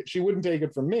 not take it. She wouldn't take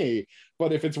it from me,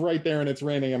 but if it's right there and it's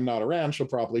raining, I'm not around, she'll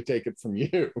probably take it from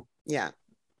you. Yeah.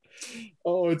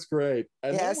 Oh, it's great.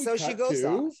 And so she goes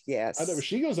off. Yes.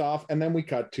 She goes off, and then we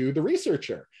cut to the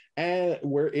researcher, and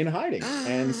we're in hiding,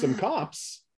 and some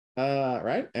cops,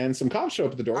 right? And some cops show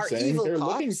up at the door saying they're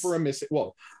looking for a missing.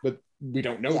 Well, but we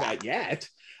don't know that yet.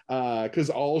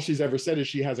 Because all she's ever said is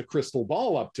she has a crystal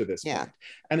ball up to this point.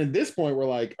 And at this point, we're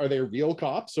like, are they real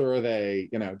cops, or are they,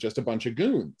 just a bunch of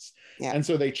goons? Yeah. And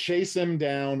so they chase him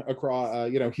down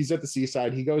across, he's at the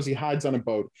seaside. He hides on a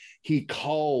boat. He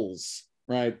calls,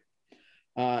 right?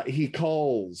 He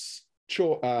calls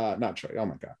not Choi. Oh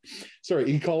my God.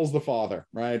 Sorry. He calls the father,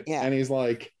 right? Yeah. And he's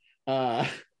like,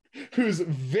 who's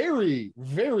very,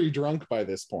 very drunk by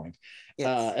this point.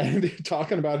 Yes. And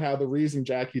talking about how the reason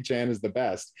Jackie Chan is the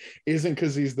best isn't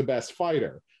because he's the best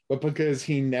fighter, but because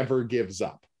he never gives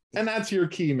up. And that's your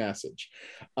key message.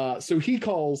 So he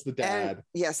calls the dad.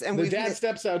 And the dad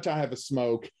steps out to have a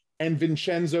smoke, and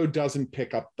Vincenzo doesn't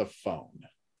pick up the phone.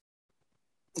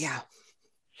 Yeah.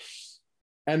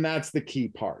 And that's the key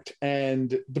part.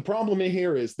 And the problem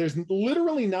here is there's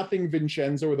literally nothing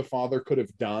Vincenzo or the father could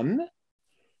have done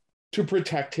to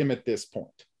protect him at this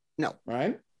point. No.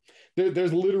 Right?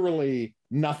 There's literally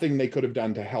nothing they could have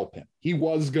done to help him. He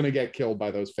was going to get killed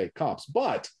by those fake cops,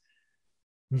 but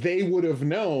they would have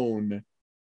known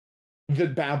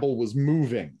that Babel was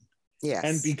moving. Yes.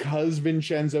 And because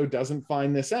Vincenzo doesn't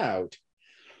find this out,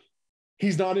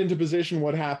 he's not into position.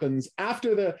 What happens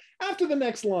after the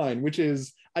next line, which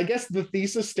is, I guess, the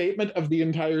thesis statement of the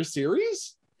entire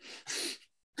series?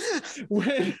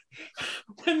 when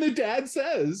the dad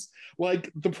says,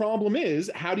 like, the problem is,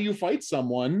 how do you fight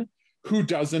someone who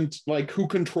doesn't, like, who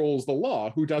controls the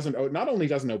law, who doesn't, not only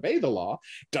doesn't obey the law,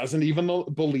 doesn't even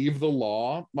believe the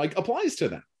law, like, applies to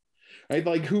them, right?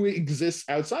 Like, who exists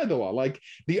outside the law? Like,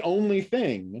 the only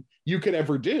thing you could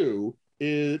ever do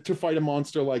is to fight a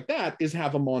monster like that is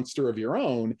have a monster of your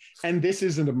own. And this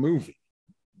isn't a movie.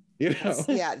 You know?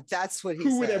 Yeah, that's what he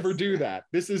Who would ever do that?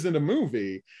 This isn't a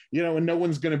movie, you know, and no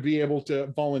one's going to be able to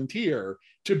volunteer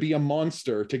to be a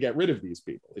monster to get rid of these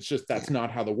people. It's just, that's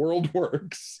not how the world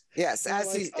works. Yes,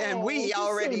 and we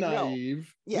already know.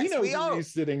 Yes, we know who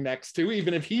he's sitting next to,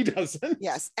 even if he doesn't.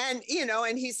 Yes, and, you know,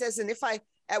 and he says,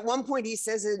 at one point he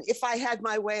says, if I had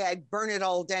my way, I'd burn it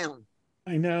all down.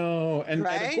 I know. And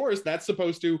of course, that's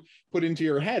supposed to put into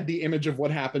your head the image of what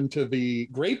happened to the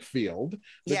grape field,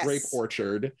 the grape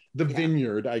orchard, the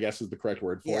vineyard, I guess is the correct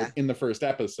word for it, in the first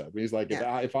episode. He's like,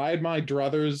 if I had my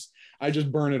druthers, I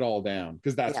just burn it all down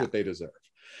because that's what they deserve.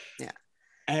 Yeah.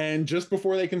 And just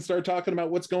before they can start talking about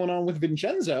what's going on with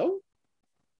Vincenzo,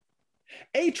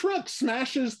 a truck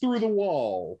smashes through the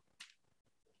wall,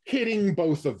 hitting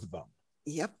both of them.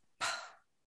 Yep.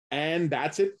 And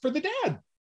that's it for the dad.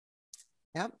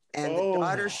 Yep. And the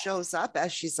daughter shows up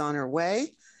as she's on her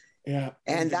way. Yeah.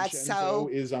 And that's Vincenzo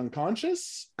is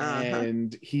unconscious,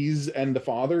 and the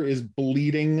father is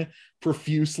bleeding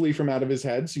profusely from out of his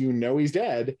head. So you know he's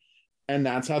dead. And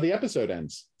that's how the episode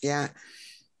ends. Yeah.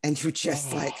 And you're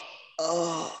just like,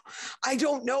 I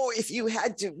don't know if you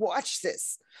had to watch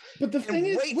this. But the thing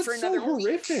is, what's so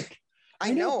horrific?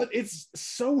 I know. But it's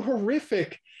so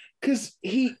horrific because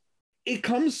it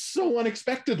comes so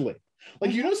unexpectedly.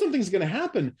 Like, you know, something's going to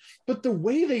happen, but the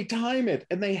way they time it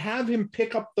and they have him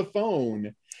pick up the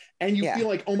phone and you feel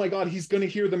like, oh my God, he's going to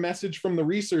hear the message from the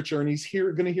researcher and he's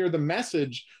going to hear the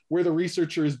message where the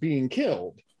researcher is being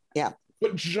killed. Yeah.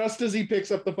 But just as he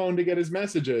picks up the phone to get his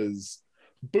messages,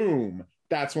 boom,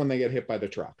 that's when they get hit by the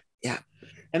truck. Yeah.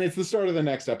 And it's the start of the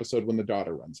next episode when the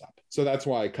daughter runs up. So that's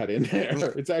why I cut in there.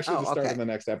 It's actually the start of the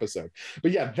next episode.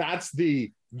 But yeah,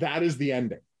 that is the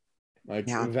ending. Like,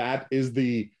 that is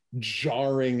the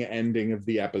jarring ending of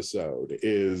the episode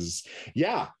is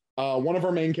one of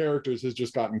our main characters has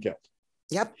just gotten killed.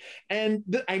 Yep.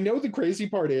 And I know the crazy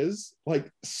part is,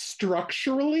 like,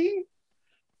 structurally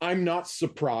I'm not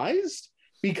surprised,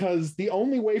 because the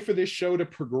only way for this show to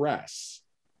progress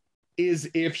is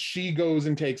if she goes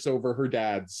and takes over her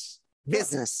dad's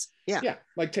business. Yeah,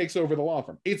 like takes over the law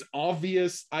firm. It's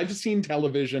obvious. I've seen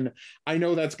television. I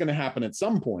know that's going to happen at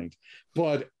some point,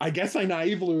 but I guess I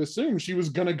naively assumed she was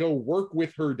going to go work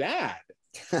with her dad.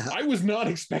 I was not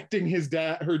expecting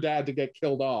her dad to get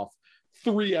killed off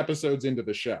 3 episodes into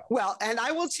the show. Well, and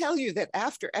I will tell you that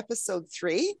after episode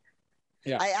 3,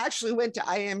 I actually went to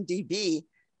IMDb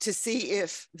to see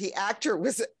if the actor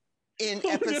was in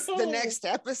the next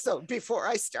episode before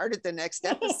I started the next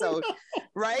episode.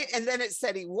 Right. And then it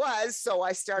said he was. So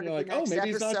I started the next episode. Maybe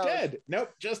he's not dead.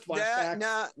 Nope. Just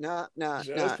flashbacks. No.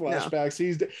 Just flashbacks.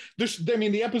 He's I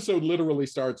mean, the episode literally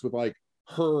starts with like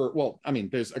her. Well, I mean,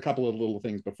 there's a couple of little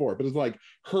things before, but it's like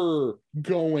her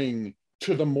going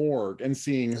to the morgue and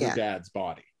seeing her dad's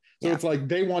body. So it's like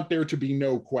they want there to be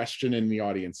no question in the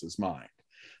audience's mind.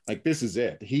 Like, this is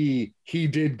it. He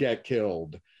did get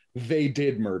killed. They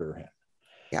did murder him.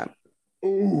 Yeah.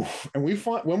 Ooh. And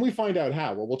when we find out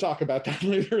how, well, we'll talk about that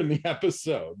later in the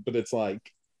episode, but it's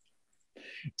like,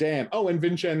 damn. Oh, and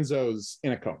Vincenzo's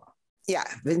in a coma. Yeah.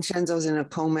 Vincenzo's in a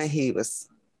coma. He was,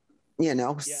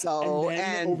 so,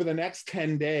 and over the next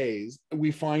 10 days,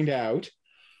 we find out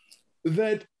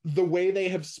that the way they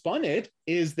have spun it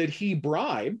is that he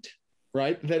bribed,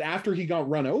 right? That after he got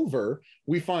run over,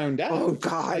 we found out. Oh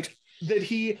God. that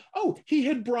he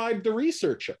had bribed the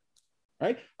researcher,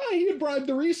 right? He had bribed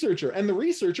the researcher, and the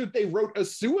researcher, they wrote a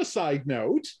suicide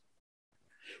note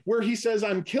where he says,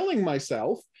 I'm killing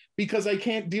myself because I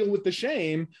can't deal with the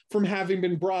shame from having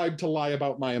been bribed to lie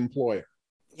about my employer.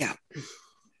 Yeah.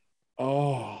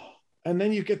 Oh, and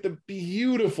then you get the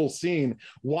beautiful scene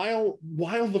while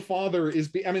the father is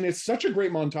it's such a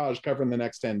great montage covering the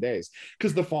next 10 days,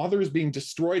 because the father is being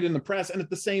destroyed in the press, and at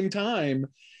the same time,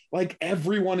 like,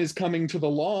 everyone is coming to the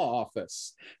law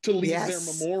office to leave their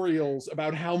memorials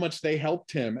about how much they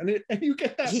helped him, and you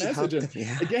get that message.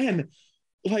 And again,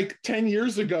 like 10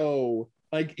 years ago,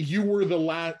 like, you were the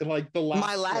last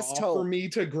my last hope for me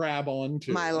to grab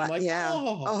onto.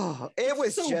 It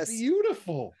was so just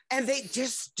beautiful. And they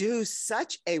just do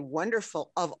such a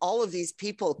wonderful, of all of these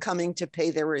people coming to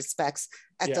pay their respects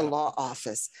at the law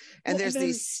office. And there's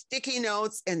these sticky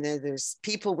notes, and then there's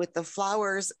people with the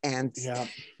flowers, and,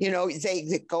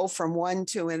 they go from one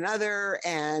to another,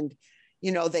 and,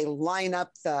 they line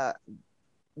up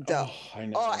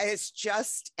it's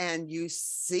just, and you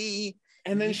see.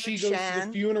 And then she goes to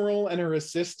the funeral, and her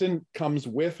assistant comes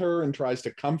with her and tries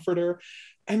to comfort her.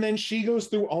 And then she goes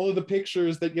through all of the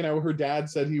pictures that, her dad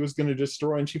said he was going to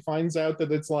destroy. And she finds out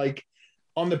that it's like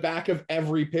on the back of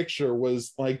every picture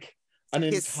was like an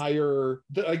entire,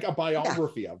 like a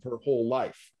biography of her whole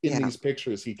life in these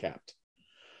pictures he kept.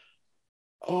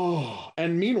 Oh,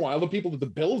 and meanwhile, the people at the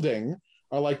building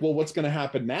are like, well, what's going to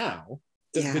happen now?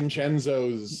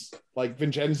 Vincenzo's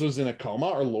in a coma,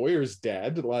 our lawyer's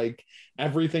dead, like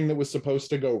everything that was supposed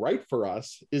to go right for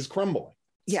us is crumbling.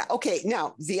 Yeah. Okay.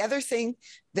 Now, the other thing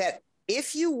that,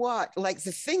 if you watch, like,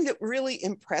 the thing that really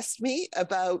impressed me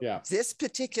about this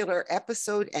particular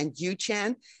episode and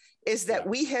Yu-Chan is that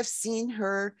we have seen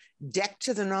her decked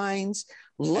to the nines,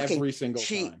 looking every single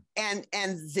time. And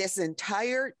this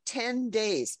entire 10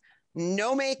 days,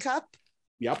 no makeup.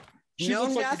 Yep. She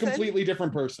looks like a completely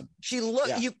different person. She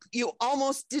looked, you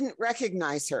almost didn't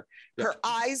recognize her. Her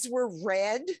eyes were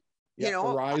red.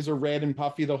 Her eyes are red and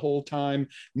puffy the whole time.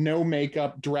 No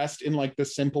makeup, dressed in like the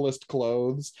simplest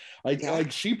clothes.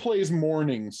 Like she plays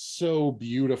mourning so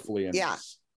beautifully in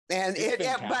this. And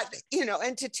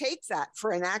and to take that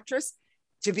for an actress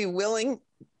to be willing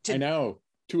to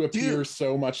appear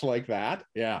so much like that.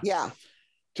 Yeah.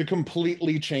 To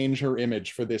completely change her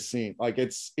image for this scene. Like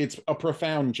it's a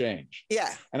profound change.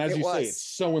 Yeah. And as you say, it's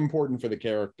so important for the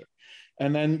character.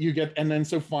 And then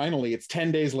so finally it's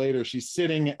 10 days later, she's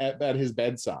sitting at his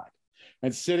bedside,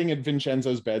 and sitting at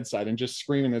Vincenzo's bedside and just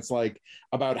screaming. It's like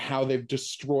about how they've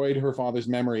destroyed her father's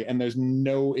memory, and there's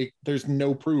no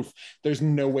proof. There's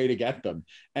no way to get them.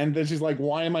 And then she's like,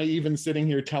 why am I even sitting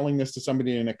here telling this to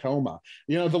somebody in a coma?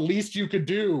 The least you could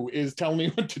do is tell me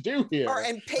what to do here.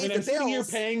 And pay the I'm sitting bills.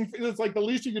 here paying. It's like, the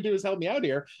least you could do is help me out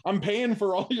here. I'm paying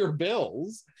for all your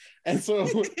bills. And so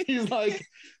he's like,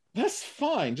 that's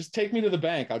fine. Just take me to the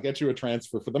bank. I'll get you a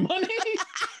transfer for the money.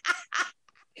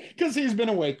 Because he's been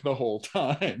awake the whole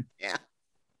time. Yeah.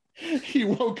 He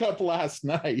woke up last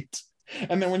night,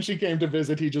 and then when she came to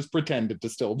visit, he just pretended to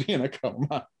still be in a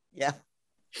coma. Yeah.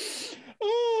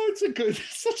 Oh,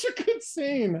 it's such a good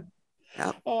scene.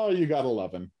 Yeah. Oh, you gotta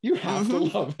love him. You have to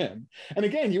love him. And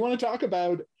again, you want to talk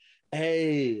about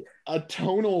a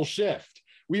tonal shift.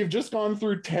 We have just gone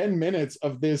through 10 minutes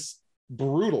of this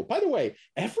brutal. By the way,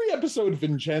 every episode of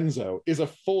Vincenzo is a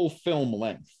full film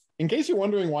length. In case you're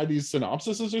wondering why these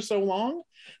synopsises are so long,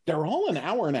 they're all an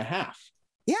hour and a half.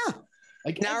 Yeah.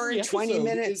 Like an hour and 20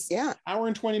 minutes. Yeah. Hour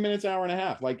and 20 minutes, hour and a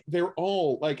half. Like they're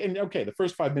all like, and okay, the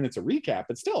first 5 minutes a recap,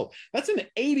 but still, that's an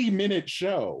 80-minute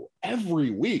show every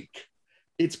week.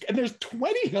 And there's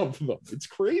 20 of them. It's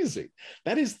crazy.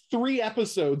 That is 3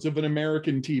 episodes of an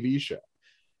American TV show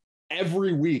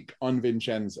every week on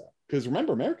Vincenzo. Because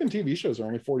remember, American TV shows are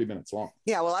only 40 minutes long.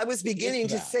 Yeah, well, I was beginning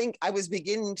to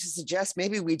suggest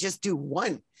maybe we just do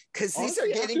one, because these are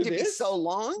getting to be so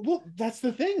long. Well, that's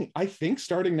the thing. I think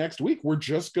starting next week, we're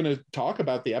just going to talk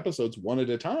about the episodes one at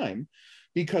a time,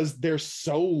 because they're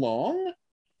so long,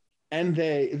 and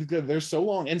they're so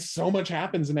long, and so much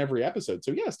happens in every episode.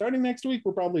 So yeah, starting next week,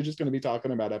 we're probably just going to be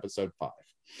talking about episode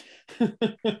 5.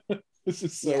 This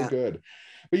is so good.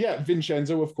 But yeah,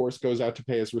 Vincenzo, of course, goes out to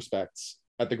pay his respects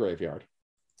at the graveyard.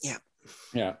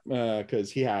 Yeah, because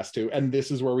he has to. And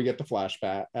this is where we get the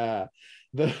flashback. And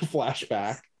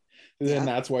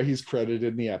that's why he's credited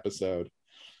in the episode.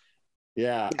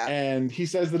 Yeah. And he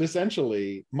says that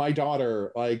essentially, my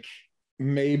daughter, like,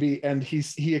 maybe, and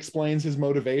he explains his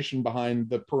motivation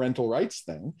behind the parental rights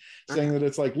thing, saying that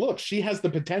it's like, look, she has the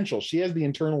potential, she has the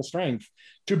internal strength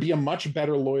to be a much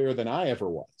better lawyer than I ever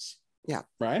was. Yeah.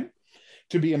 Right.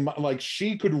 to be like,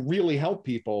 she could really help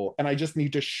people, and I just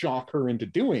need to shock her into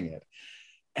doing it.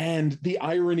 And the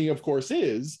irony, of course,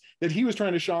 is that he was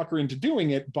trying to shock her into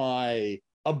doing it by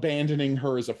abandoning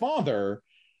her as a father.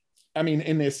 I mean,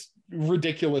 in this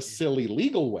ridiculous, silly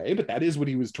legal way, but that is what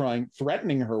he was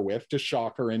threatening her with, to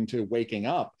shock her into waking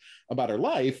up about her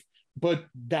life. But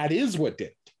that is what did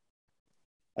it.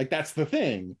 Like, that's the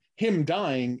thing. Him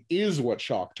dying is what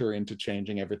shocked her into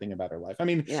changing everything about her life. I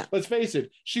mean, let's face it,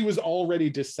 she was already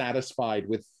dissatisfied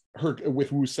with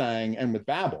Wu Sang and with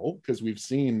Babel, because we've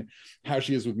seen how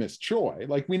she is with Miss Choi.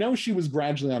 Like, we know she was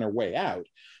gradually on her way out,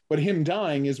 but him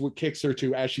dying is what kicks her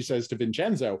to, as she says to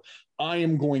Vincenzo,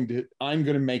 I'm going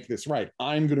to make this right.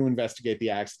 I'm going to investigate the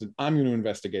accident. I'm going to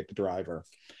investigate the driver.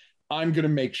 I'm going to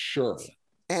make sure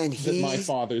that my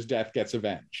father's death gets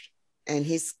avenged. And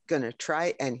he's going to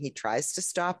try, and he tries to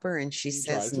stop her, and she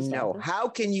says, no, how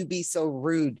can you be so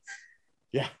rude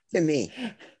to me?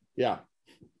 Yeah.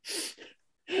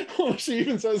 Well, she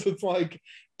even says, it's like,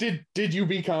 did you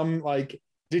become like,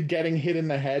 did getting hit in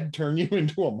the head turn you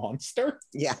into a monster?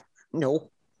 Yeah. No.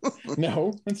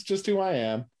 No, it's just who I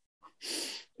am.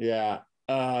 Yeah.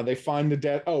 They find the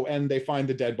dead. Oh, and they find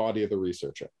the dead body of the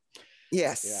researcher.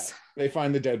 Yes. Yeah. They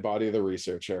find the dead body of the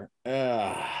researcher.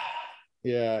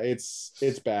 Yeah,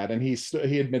 it's bad. And he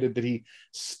admitted that he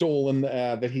stole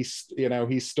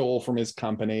he stole from his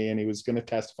company, and he was going to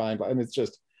testify, and it's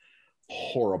just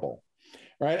horrible.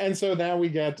 Right. And so now we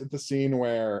get the scene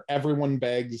where everyone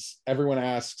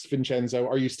asks Vincenzo,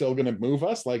 are you still going to move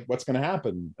us? Like, what's going to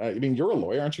happen? I mean, you're a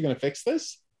lawyer. Aren't you going to fix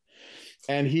this?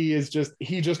 And he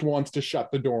just wants to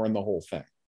shut the door on the whole thing.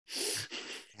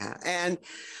 Yeah. And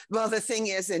well, the thing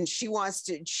is, and she's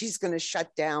going to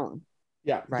shut down.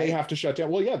 Yeah, right? They have to shut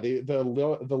down. Well, yeah,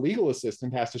 the legal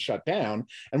assistant has to shut down.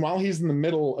 And while he's in the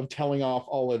middle of telling off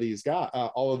all of these guys,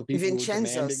 all of the people who are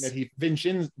demanding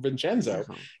that Vincenzo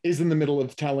is in the middle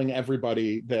of telling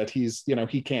everybody that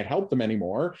he can't help them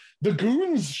anymore, the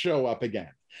goons show up again.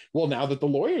 Well, now that the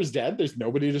lawyer's dead, there's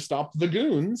nobody to stop the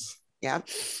goons. Yeah.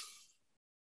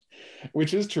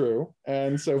 Which is true.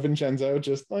 And so Vincenzo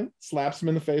just like slaps him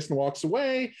in the face and walks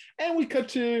away. And we cut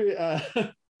to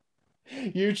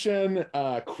Yu-Chen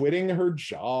quitting her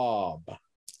job.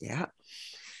 Yeah.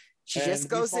 She just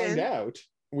goes in.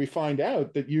 We find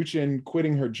out that Yu-Chen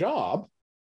quitting her job,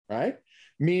 right,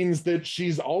 means that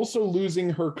she's also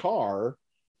losing her car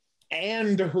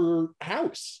and her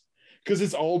house, because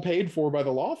it's all paid for by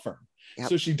the law firm. Yep.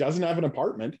 So she doesn't have an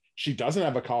apartment. She doesn't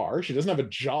have a car. She doesn't have a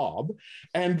job.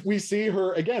 And we see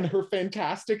her, again, her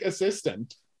fantastic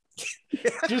assistant,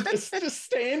 just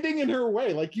standing in her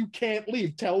way, like, you can't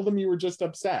leave, tell them you were just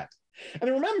upset.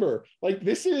 And remember, like,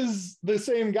 this is the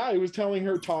same guy who was telling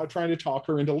her, trying to talk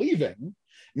her into leaving.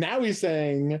 Now he's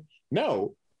saying,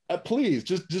 no, please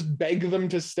just beg them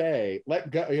to stay,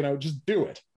 let go, just do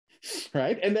it,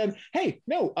 right? And then, hey,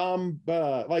 no,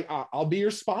 I'll be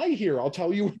your spy here, I'll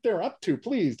tell you what they're up to,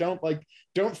 please don't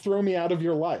throw me out of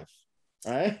your life,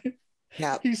 right?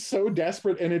 Yeah. He's so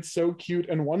desperate, and it's so cute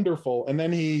and wonderful. And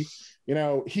then he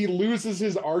loses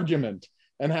his argument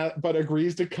but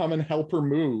agrees to come and help her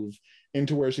move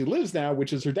into where she lives now,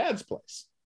 which is her dad's place.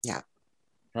 Yeah.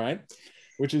 Right.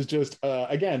 Which is just,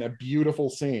 again, a beautiful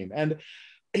scene. And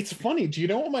it's funny. Do you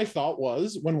know what my thought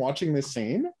was when watching this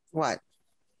scene? What?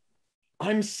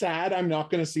 I'm sad I'm not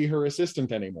going to see her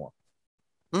assistant anymore.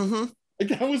 Mm-hmm.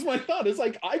 That was my thought. It's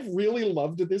like, I really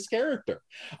loved this character.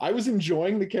 I was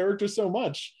enjoying the character so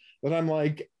much that I'm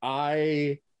like,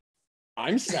 I'm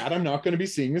sad I'm not going to be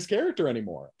seeing this character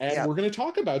anymore. And we're going to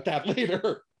talk about that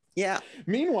later. Yeah.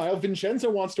 Meanwhile, Vincenzo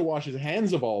wants to wash his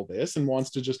hands of all this and wants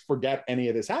to just forget any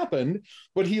of this happened,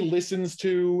 but he listens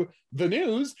to the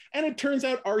news, and it turns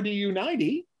out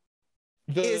RDU90,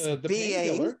 the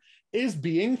painkiller, is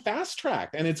being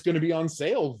fast-tracked, and it's going to be on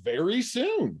sale very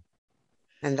soon.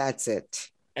 And that's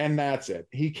it.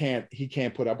 He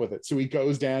can't put up with it. So he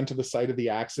goes down to the site of the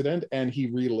accident, and he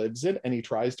relives it, and he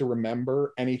tries to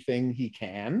remember anything he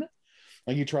can.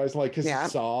 Like, he tries, like, because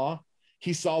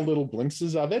he saw little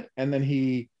glimpses of it, and then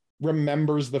he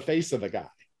remembers the face of the guy.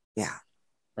 Yeah.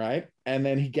 Right. And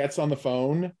then he gets on the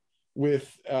phone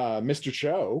with Mr.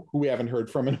 Cho, who we haven't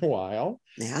heard from in a while,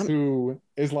 who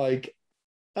is like,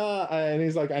 and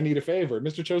he's like, I need a favor.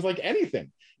 Mr. Cho's like,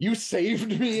 anything. You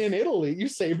saved me in Italy. You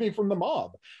saved me from the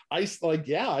mob. I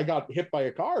got hit by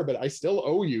a car, but I still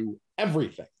owe you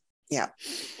everything. Yeah.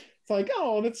 It's like,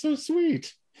 oh, that's so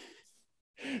sweet.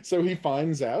 So he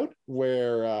finds out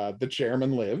where the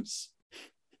chairman lives.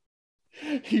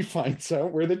 He finds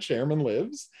out where the chairman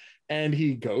lives, and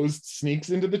he sneaks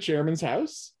into the chairman's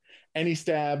house, and he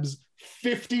stabs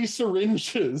 50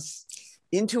 syringes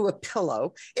into a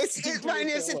pillow. It's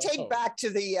a take back to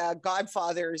the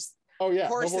Godfather's. Oh yeah,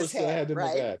 horse's head, in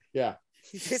right? the bed. Yeah.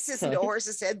 This isn't a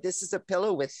horse's head. This is a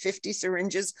pillow with 50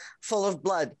 syringes full of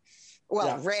blood.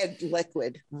 Well, red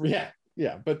liquid.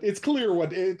 Yeah, but it's clear what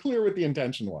the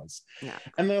intention was. Yeah.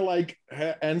 And they're like,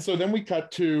 and so then we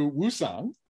cut to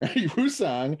Wusang,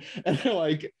 and they're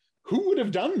like, who would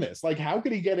have done this? Like, how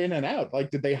could he get in and out?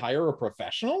 Like, did they hire a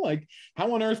professional? Like,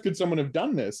 how on earth could someone have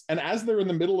done this? And as they're in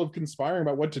the middle of conspiring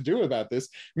about what to do about this,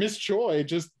 Miss Choi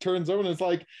just turns over and is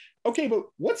like, okay, but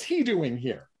what's he doing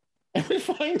here? And we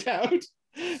find out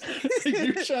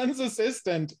Yu Chan's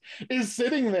assistant is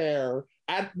sitting there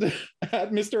at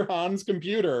Mr. Han's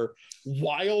computer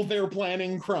while they're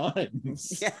planning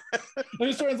crimes. Yeah. And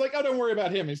his friend's like, oh, don't worry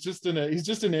about him. He's just an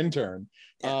intern.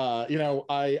 Yeah.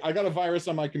 I got a virus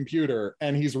on my computer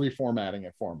and he's reformatting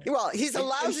it for me. Well, he's a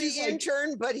lousy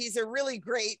intern, but he's a really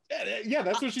great. Yeah,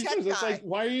 that's what she says. It's like,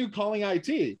 why are you calling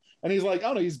IT? And he's like,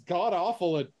 oh no, he's god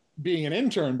awful at being an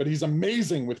intern, but he's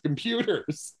amazing with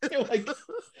computers. You're like,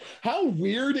 how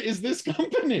weird is this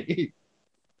company?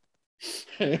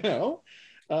 How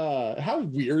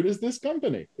weird is this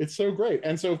company? It's so great.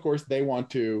 And so of course they want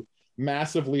to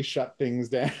massively shut things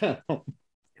down.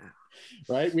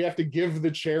 Right? We have to give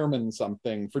the chairman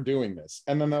something for doing this.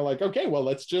 And then they're like, okay, well,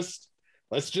 let's just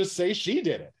say she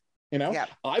did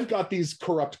it. I've got these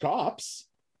corrupt cops,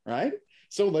 right?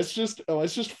 So let's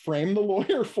just frame the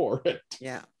lawyer for it.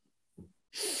 Yeah.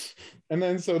 And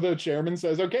then so the chairman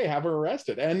says, okay, have her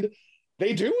arrested. And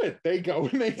they do it. They go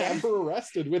and they have her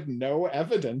arrested with no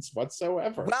evidence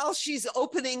whatsoever. Well, she's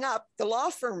opening up the law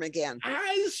firm again.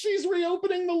 She's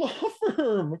reopening the law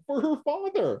firm for her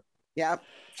father. Yeah.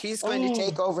 She's going to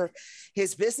take over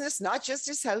his business, not just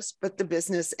his house, but the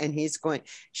business. And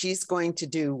she's going to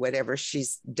do whatever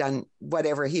she's done,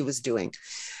 whatever he was doing.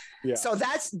 Yeah. So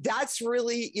that's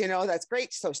really, that's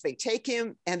great. So they take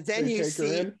him and then you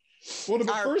see. Well,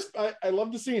 but first, I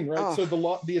love the scene, right? Oh. So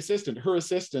her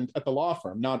assistant at the law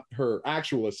firm, not her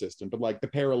actual assistant, but like the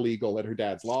paralegal at her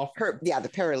dad's law firm. The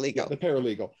paralegal. Yeah, the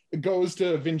paralegal goes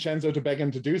to Vincenzo to beg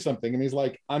him to do something. And he's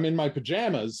like, I'm in my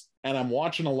pajamas and I'm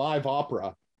watching a live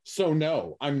opera. So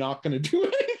no, I'm not going to do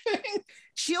anything.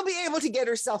 She'll be able to get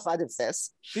herself out of this.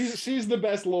 She's the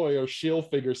best lawyer. She'll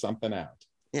figure something out.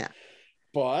 Yeah.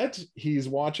 But he's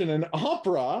watching an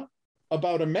opera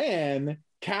about a man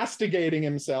castigating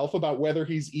himself about whether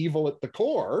he's evil at the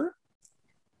core,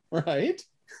 right?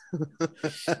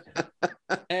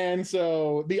 And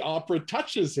so the opera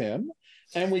touches him,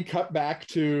 and we cut back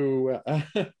to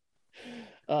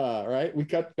right? We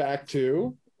cut back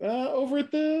to over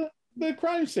at the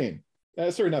crime scene.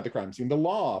 Sorry, not the crime scene, the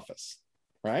law office,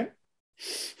 right?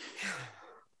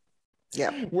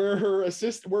 Yeah, where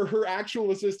her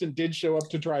actual assistant did show up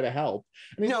to try to help.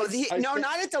 I mean,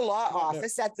 not at the law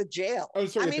office, at the jail. Oh,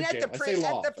 sorry, at the police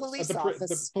office,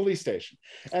 the police station,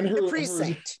 and the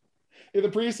precinct. The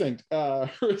precinct. Her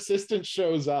assistant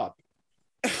shows up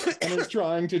and is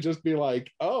trying to just be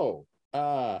like, "Oh,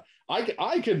 I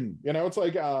can," it's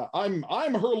like,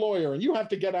 I'm her lawyer, and you have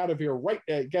to get out of here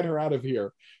get her out of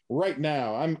here right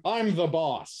now. I'm the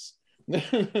boss.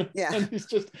 Yeah.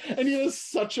 And he does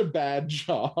such a bad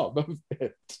job of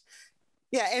it.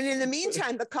 Yeah, and in the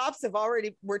meantime, the cops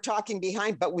we're talking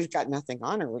behind, but we've got nothing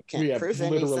on her. We can't prove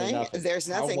anything. Nothing. There's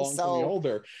nothing. How long can we hold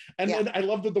her? And then I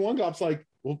love that the one cop's like,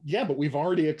 well, yeah, but we've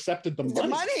already accepted the money. The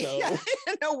money, so yeah.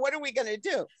 No, what are we going to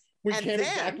do? We can't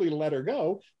exactly let her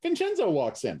go. Vincenzo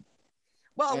walks in.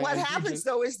 Well, what happens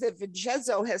though is that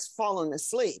Vincenzo has fallen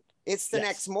asleep. It's the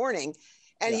next morning.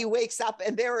 And he wakes up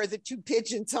and there are the two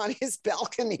pigeons on his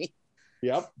balcony.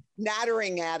 Yep.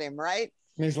 Nattering at him, right?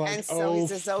 And he's like, he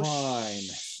says,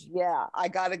 fine. Yeah, I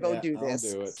got to go do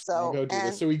this. I'll do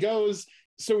it. So he goes.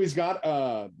 So he's got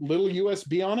a little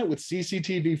USB on it with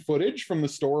CCTV footage from the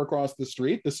store across the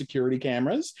street, the security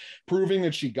cameras, proving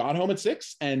that she got home at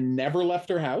 6 and never left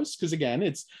her house. Because again,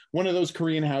 it's one of those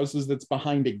Korean houses that's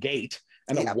behind a gate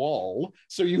and a wall.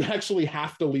 So you actually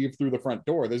have to leave through the front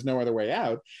door. There's no other way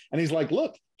out. And he's like,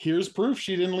 look, here's proof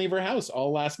she didn't leave her house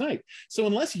all last night. So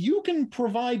unless you can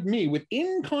provide me with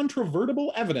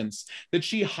incontrovertible evidence that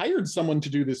she hired someone to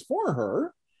do this for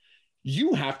her,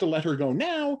 you have to let her go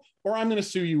now, or I'm going to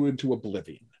sue you into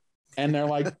oblivion. And they're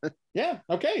like, yeah,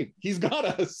 okay, he's got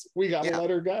us. We got to let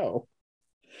her go.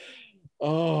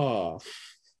 Oh,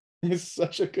 it's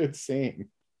such a good scene.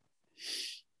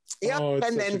 Yep.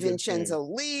 And then Vincenzo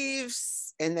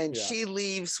leaves, and then she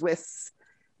leaves with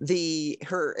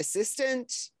her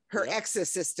assistant, her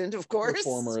ex-assistant, of course. Her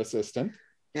former assistant.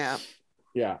 Yeah.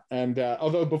 Yeah. And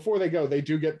although before they go, they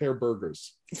do get their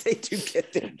burgers. They do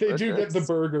get their burgers. They do get the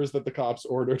burgers that the cops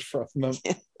ordered from them.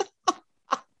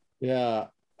 Yeah.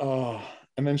 Oh,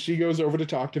 and then she goes over to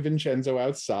talk to Vincenzo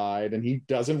outside, and he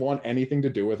doesn't want anything to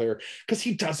do with her because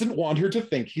he doesn't want her to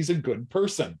think he's a good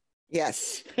person.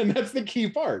 Yes. And that's the key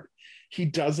part. He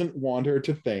doesn't want her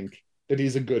to think that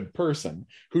he's a good person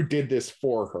who did this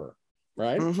for her,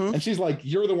 right? Mm-hmm. And she's like,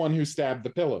 you're the one who stabbed the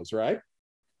pillows, right?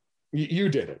 You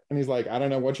did it. And he's like, I don't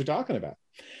know what you're talking about.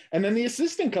 And then the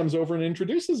assistant comes over and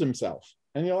introduces himself.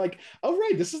 And you're like, oh,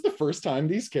 right, this is the first time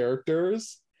these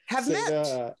characters have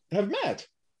met,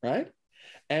 right?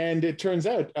 And it turns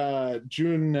out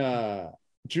Jun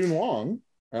Wong,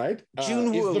 right?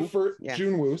 Jun Woo.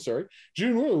 Jun Woo, sorry.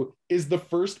 Jun Woo is the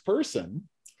first person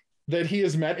that he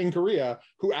has met in Korea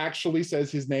who actually says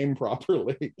his name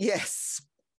properly. Yes,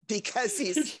 because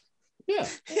he's... Yeah.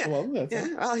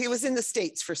 Well, he was in the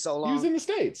States for so long. He was in the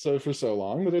States for so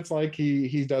long that it's like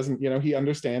he doesn't, he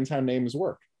understands how names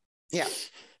work. Yeah.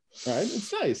 Right?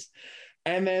 It's nice.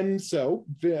 And then so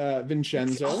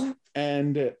Vincenzo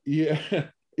and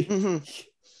mm-hmm.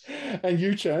 and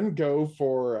Yu Chen go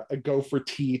for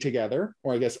tea together,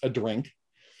 or I guess a drink.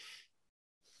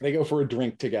 They go for a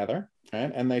drink together,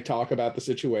 right? And they talk about the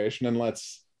situation, and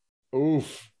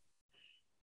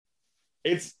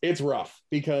it's rough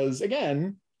because,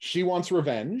 again, she wants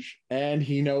revenge and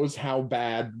he knows how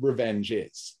bad revenge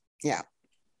is. Yeah.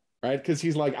 Right? Because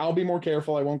he's like, I'll be more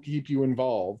careful. I won't keep you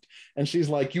involved. And she's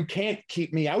like, you can't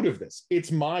keep me out of this.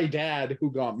 It's my dad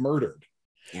who got murdered.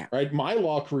 Yeah. Right? My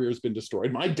law career has been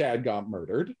destroyed. My dad got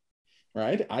murdered.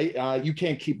 Right? You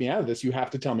can't keep me out of this. You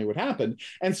have to tell me what happened.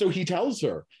 And so he tells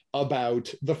her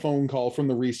about the phone call from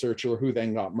the researcher who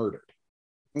then got murdered.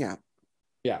 Yeah.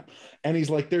 Yeah. And he's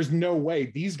like, there's no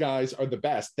way. These guys are the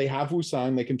best. They have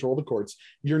Wusang. They control the courts.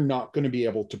 You're not going to be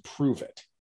able to prove it.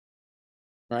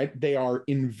 Right? They are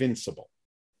invincible.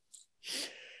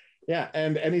 Yeah.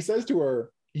 And he says to her,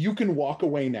 you can walk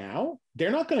away now. They're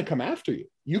not going to come after you.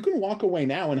 You can walk away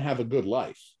now and have a good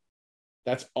life.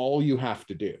 That's all you have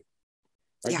to do.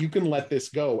 Right? Yeah. You can let this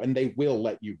go and they will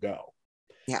let you go.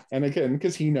 Yeah. And again,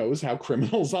 because he knows how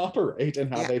criminals operate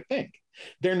and how they think.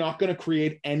 They're not going to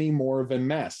create any more of a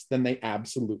mess than they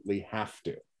absolutely have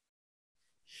to.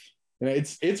 And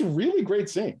it's a really great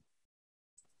scene.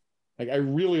 Like, I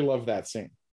really love that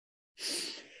scene.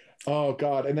 Oh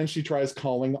God. And then she tries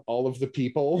calling all of the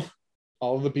people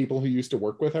who used to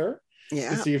work with her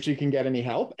to see if she can get any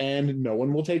help. And no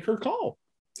one will take her call.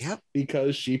 Yep.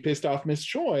 Because she pissed off Miss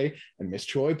Choi, and Miss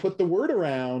Choi put the word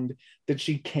around that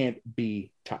she can't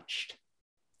be touched.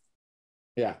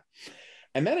 Yeah.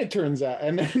 And then it turns out,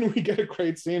 and then we get a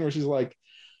great scene where she's like,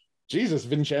 Jesus,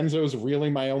 Vincenzo's really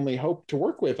my only hope to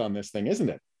work with on this thing, isn't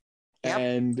it?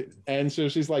 Yep. And so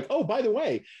she's like, oh, by the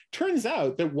way, turns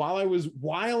out that while I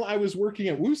was working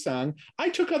at Wusang, I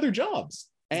took other jobs.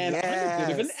 And I'm a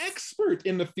bit of an expert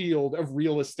in the field of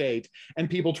real estate and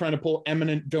people trying to pull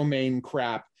eminent domain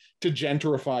crap to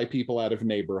gentrify people out of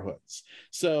neighborhoods.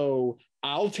 So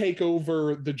I'll take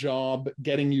over the job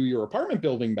getting you your apartment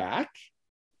building back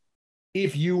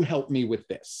if you help me with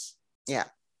this. Yeah.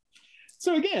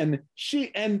 So again,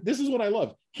 and this is what I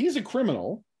love. He's a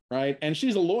criminal, right? And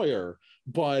she's a lawyer,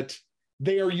 but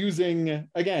they are using,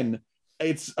 again,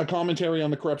 it's a commentary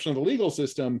on the corruption of the legal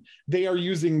system. They are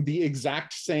using the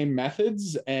exact same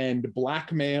methods and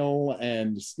blackmail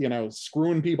and,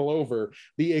 screwing people over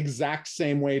the exact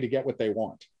same way to get what they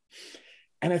want.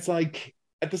 And it's like,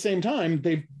 at the same time,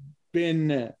 they've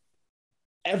been,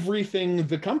 everything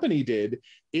the company did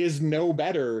is no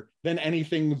better than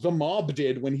anything the mob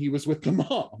did when he was with the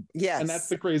mob. Yes. And that's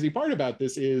the crazy part about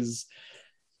this is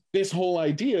this whole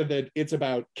idea that it's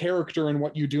about character and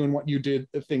what you do and what you did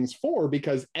things for,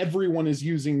 because everyone is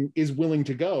willing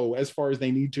to go as far as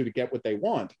they need to get what they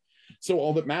want. So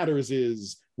all that matters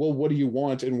is, well, what do you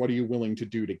want and what are you willing to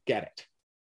do to get it?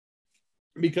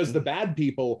 Because the bad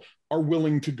people are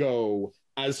willing to go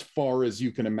as far as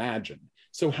you can imagine.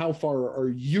 So how far are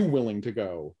you willing to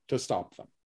go to stop them?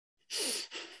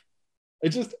 It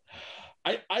just,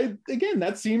 again,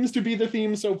 that seems to be the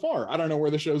theme so far. I don't know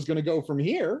where the show's going to go from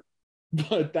here,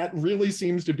 but that really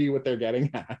seems to be what they're getting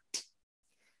at.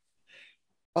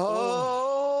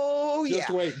 Oh, just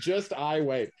yeah.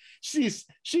 Wait.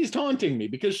 She's taunting me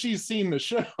because she's seen the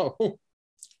show.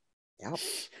 Yep.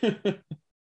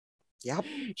 Yep.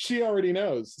 She already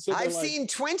knows. So I've seen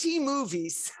 20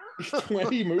 movies.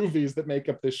 20 movies that make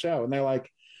up this show. And they're like,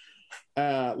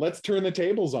 let's turn the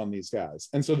tables on these guys.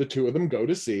 And so the two of them go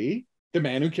to see the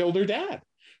man who killed her dad,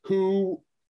 who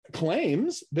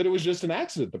claims that it was just an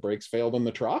accident. The brakes failed on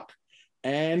the truck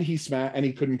and he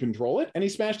couldn't control it and he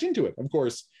smashed into it. Of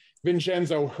course,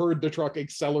 Vincenzo heard the truck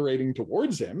accelerating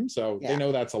towards him. So they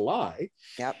know that's a lie.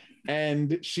 Yep.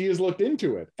 And she has looked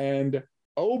into it. And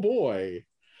oh boy.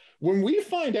 When we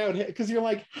find out, because you're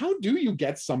like, how do you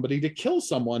get somebody to kill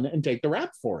someone and take the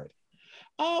rap for it?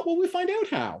 Well, we find out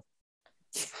how.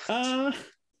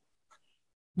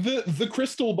 The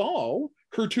Crystal Ball,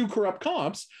 her two corrupt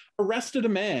cops, arrested a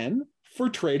man for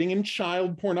trading in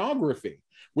child pornography,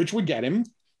 which would get him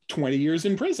 20 years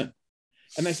in prison.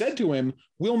 And they said to him,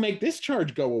 we'll make this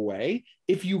charge go away.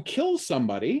 If you kill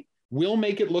somebody, we'll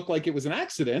make it look like it was an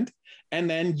accident. And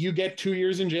then you get 2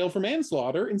 years in jail for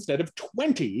manslaughter instead of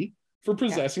 20 for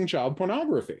possessing child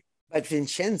pornography. But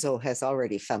Vincenzo has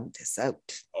already found this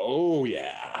out. Oh,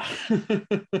 yeah.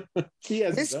 He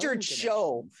has Mr.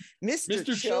 Cho.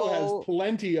 Mr. Cho has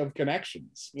plenty of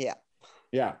connections. Yeah.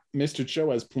 Yeah. Mr.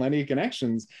 Cho has plenty of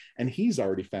connections, and he's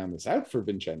already found this out for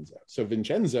Vincenzo. So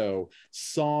Vincenzo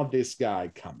saw this guy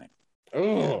coming.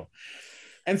 Oh.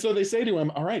 And so they say to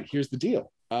him, all right, here's the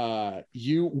deal.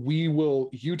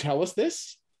 You tell us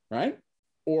this, right?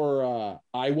 Or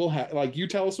I will have, like, you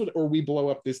tell us what, or we blow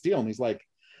up this deal. And he's like,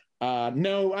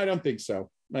 no, I don't think so.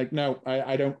 Like, no,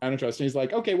 I don't trust. And he's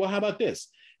like, okay, well, how about this?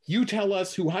 You tell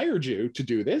us who hired you to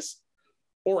do this,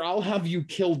 or I'll have you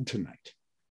killed tonight.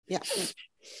 Yeah.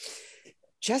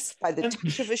 Just by the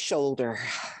touch of a shoulder.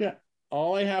 Yeah.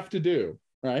 All I have to do,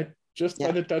 right? Just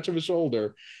by the touch of a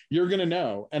shoulder, you're going to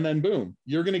know. And then boom,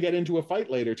 you're going to get into a fight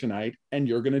later tonight and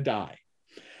you're going to die.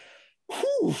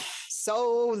 Whew.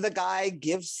 So the guy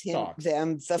gives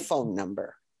them the phone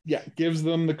number. Yeah. Gives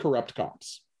them the corrupt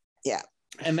cops. Yeah.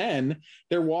 And then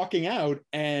they're walking out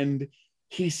and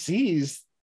he sees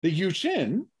the Yu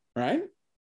Chin, right?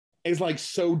 Is like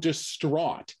so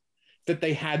distraught that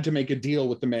they had to make a deal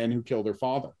with the man who killed her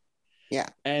father. Yeah.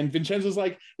 And Vincenzo's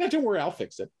like, no, don't worry, I'll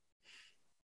fix it.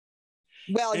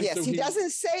 Well, and yes, so he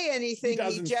doesn't say anything. He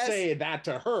doesn't say that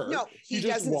to her. No, he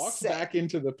just walks back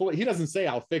into the police. He doesn't say,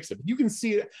 I'll fix it. You can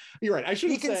see it. You're right. I should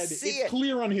have said it's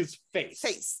clear on his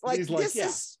face. Like, he's like,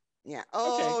 yeah.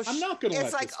 Oh, okay, I'm not going to let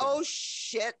it's like, this go. Oh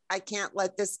shit, I can't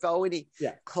let this go. And he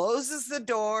closes the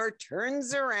door,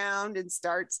 turns around and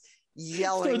starts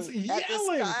yelling at this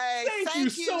guy. Thank you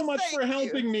so much for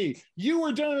helping me. You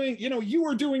were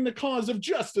doing the cause of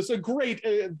justice a great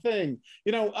thing.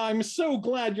 I'm so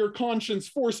glad your conscience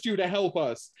forced you to help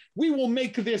us. We will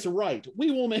make this right.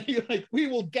 We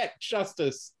will get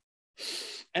justice.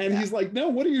 And he's like, no,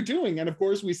 what are you doing? And of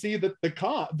course we see that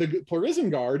the prison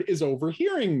guard is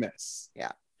overhearing this.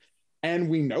 Yeah. And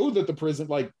we know that the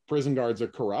prison guards are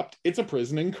corrupt. It's a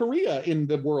prison in Korea in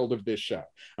the world of this show.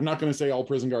 I'm not going to say all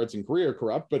prison guards in Korea are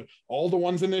corrupt, but all the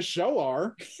ones in this show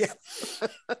are. Yeah.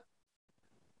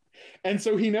 And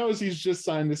so he knows he's just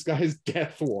signed this guy's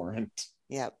death warrant.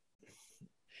 Yep.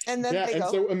 And then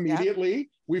so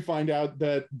immediately we find out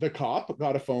that the cop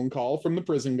got a phone call from the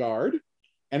prison guard.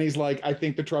 And he's like, I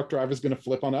think the truck driver is going to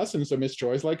flip on us. And so Miss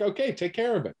Choi's like, okay, take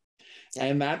care of it. Yeah.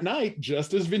 And that night,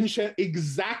 just as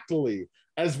exactly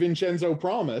as Vincenzo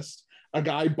promised, a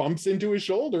guy bumps into his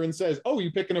shoulder and says, oh,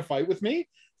 you picking a fight with me?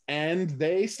 And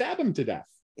they stab him to death.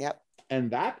 Yep.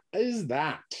 And that is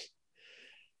that.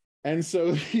 And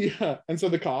so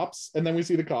the cops, and then we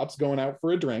see the cops going out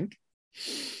for a drink.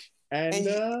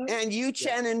 And Yu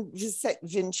Chen and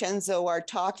Vincenzo are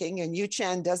talking, and Yu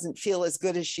Chen doesn't feel as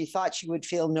good as she thought she would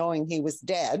feel knowing he was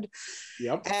dead.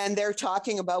 Yep. And they're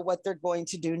talking about what they're going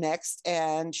to do next.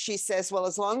 And she says, well,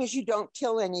 as long as you don't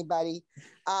kill anybody,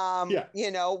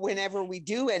 whenever we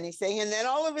do anything. And then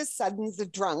all of a sudden the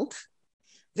drunk,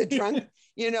 he's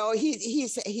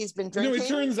been drinking. It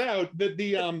turns out that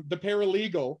the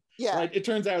paralegal, right, it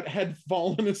turns out had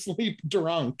fallen asleep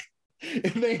drunk.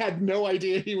 They had no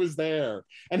idea he was there.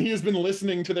 And he has been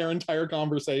listening to their entire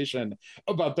conversation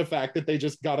about the fact that they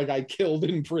just got a guy killed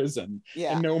in prison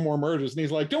and no more murders. And he's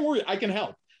like, don't worry, I can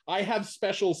help. I have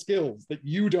special skills that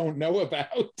you don't know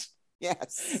about.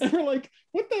 Yes. And we're like,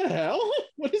 what the hell?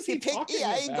 What is he talking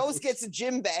about? He goes, gets a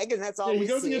gym bag, and that's all we see. He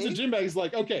goes and gets a gym bag. He's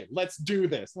like, okay, let's do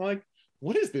this. I'm like,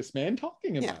 what is this man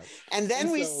talking about? Yeah. And then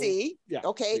we see,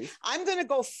 please. I'm going to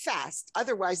go fast.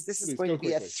 Otherwise, this is going to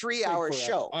be a 3-hour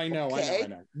show. I know.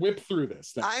 Whip through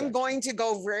this. I'm going to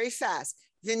go very fast.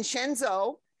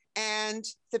 Vincenzo and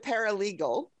the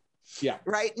paralegal,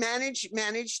 right,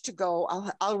 manage to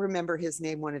go. I'll remember his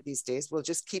name one of these days. We'll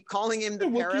just keep calling him the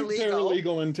paralegal. Keep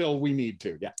paralegal until we need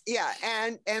to. Yeah. Yeah.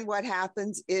 And what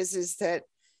happens is that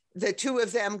the two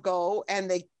of them go and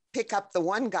they pick up the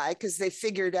one guy because they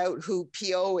figured out who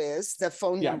PO is, the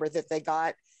phone number that they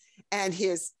got, and so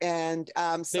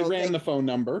they ran the phone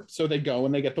number, so they go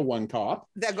and they get the one cop.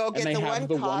 They go get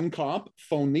the one cop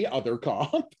phone the other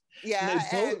cop. Yeah,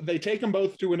 and they take them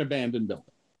both to an abandoned building.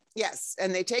 Yes,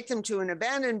 and they take them to an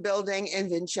abandoned building, and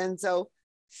Vincenzo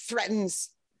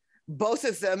threatens both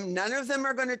of them, none of them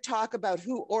are going to talk about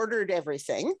who ordered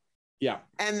everything. Yeah.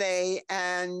 And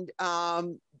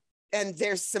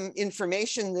there's some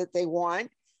information that they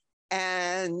want,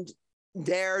 and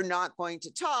they're not going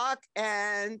to talk.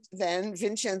 And then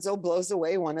Vincenzo blows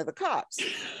away one of the cops.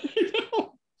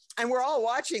 And we're all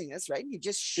watching this, right? He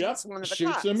just shoots one of the cops.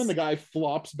 Shoots him, and the guy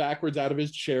flops backwards out of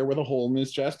his chair with a hole in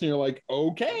his chest. And you're like,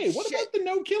 okay, what about the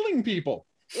no killing people?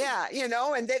 Yeah,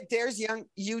 and there's young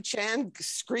Yu Chan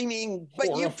screaming, but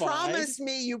horrified. You promised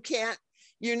me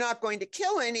you're not going to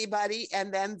kill anybody.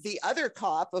 And then the other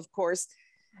cop, of course,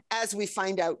 as we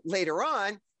find out later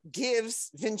on,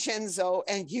 gives Vincenzo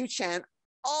and Yu Chan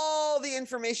all the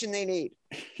information they need.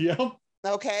 Yep.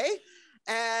 Okay.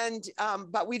 And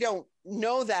but we don't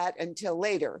know that until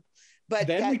later. But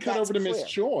then we cut over to Miss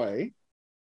Choi,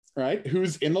 right?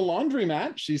 Who's in the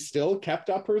laundromat. She's still kept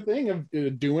up her thing of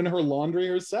doing her laundry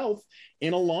herself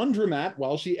in a laundromat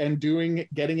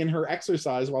getting in her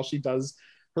exercise while she does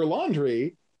her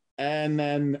laundry. And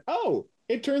then,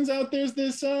 it turns out there's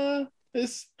this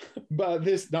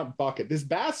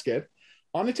basket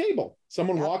on a table.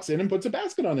 Someone walks in and puts a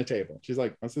basket on the table. She's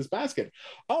like, what's this basket?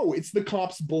 Oh, it's the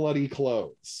cops' bloody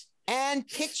clothes. And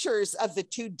pictures of the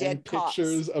two dead cops.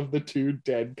 Pictures of the two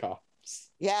dead cops.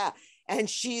 Yeah. And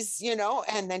she's,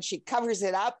 and then she covers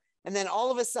it up. And then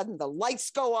all of a sudden the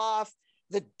lights go off,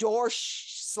 the door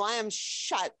slams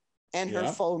shut, and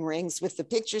her phone rings with the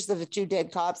pictures of the two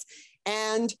dead cops.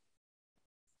 And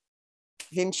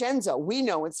Vincenzo, we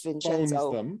know it's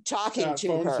Vincenzo talking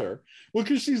to her. Well,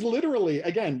 because she's literally,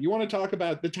 again, you want to talk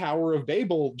about the Tower of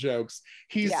Babel jokes.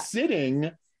 He's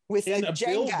sitting in a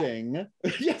building.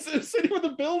 Yes, sitting with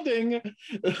a building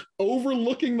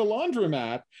overlooking the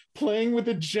laundromat, playing with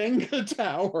a Jenga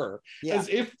tower, as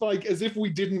if we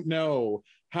didn't know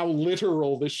how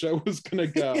literal this show was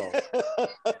going to go.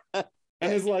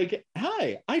 And is like,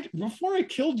 hi, before I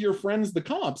killed your friends, the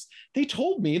cops, they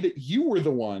told me that you were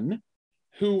the one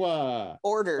who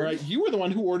ordered. Right, you were the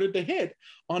one who ordered the hit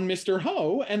on Mr.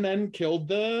 Ho and then killed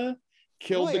the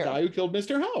guy who killed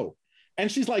Mr. Ho.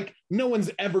 And she's like, no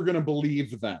one's ever going to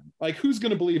believe them. Like, who's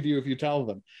going to believe you if you tell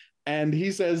them? And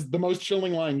he says the most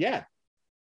chilling line yet.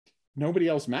 Nobody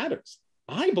else matters.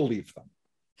 I believe them.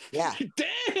 Yeah.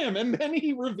 Damn. And then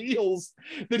he reveals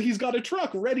that he's got a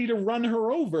truck ready to run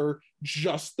her over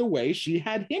just the way she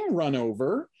had him run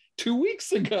over 2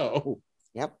 weeks ago.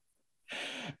 Yep.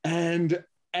 And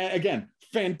again,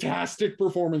 fantastic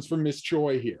performance from Miss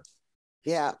Choi here.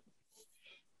 Yeah.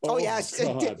 Oh yeah.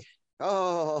 God.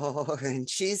 Oh, and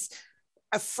she's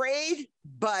afraid,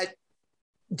 but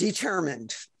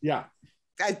determined. Yeah.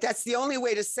 That's the only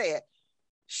way to say it.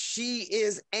 She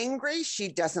is angry. She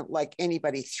doesn't like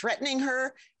anybody threatening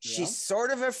her. Yeah. She's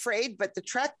sort of afraid, but the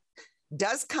truck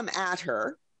does come at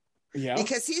her. Yeah.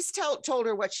 Because he's told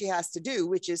her what she has to do,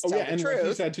 which is tell the truth. What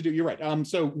he said to do, you're right.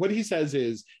 So what he says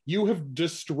is, you have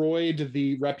destroyed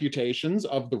the reputations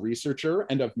of the researcher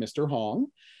and of Mr. Hong.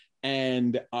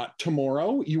 And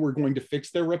tomorrow you were going to fix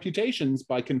their reputations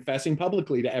by confessing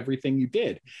publicly to everything you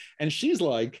did. And she's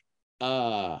like,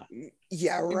 yeah,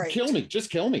 right. Kill me.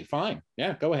 Just kill me. Fine.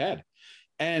 Yeah, go ahead.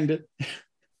 And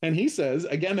he says,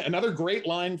 again, another great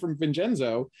line from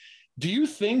Vincenzo, do you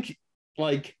think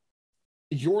like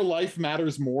your life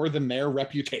matters more than their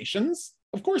reputations?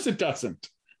 Of course it doesn't.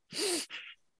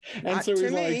 And so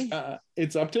he's like,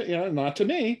 it's up to, not to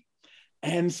me.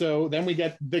 And so then we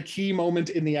get the key moment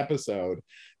in the episode,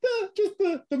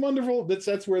 the wonderful, that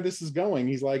sets where this is going.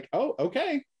 He's like, oh,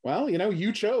 okay. Well,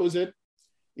 you chose it.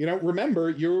 Remember,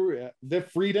 you're the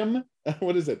freedom.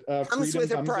 What is it? Comes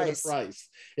with a price.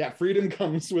 Yeah, freedom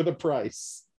comes with a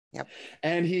price. Yep.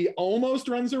 And he almost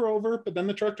runs her over, but then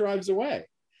the truck drives away.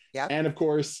 Yeah. And of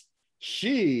course,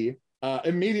 she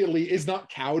immediately is not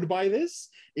cowed by this,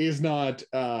 is not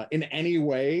in any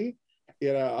way,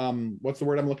 what's the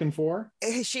word I'm looking for?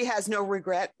 She has no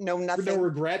regret, no nothing. No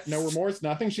regret, no remorse,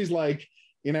 nothing. She's like,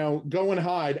 go and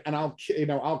hide, and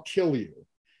I'll kill you.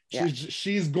 Yeah.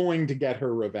 She's going to get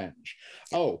her revenge.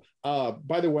 Oh,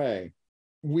 by the way,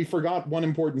 we forgot one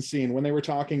important scene when they were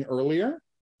talking earlier.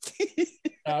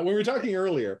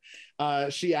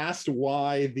 She asked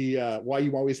why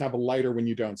you always have a lighter when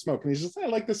you don't smoke, and he's just, I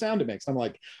like the sound it makes. I'm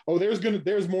like, oh,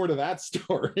 there's more to that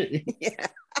story. Yeah.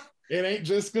 It ain't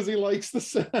just because he likes the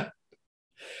sound.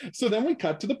 So then we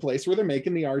cut to the place where they're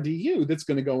making the RDU that's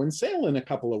going to go and sail in a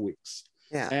couple of weeks.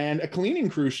 Yeah. And a cleaning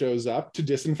crew shows up to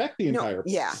disinfect the entire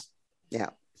place. Yeah.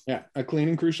 Yeah. A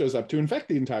cleaning crew shows up to infect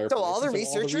the entire place. So all the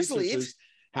researchers leave.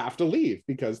 Have to leave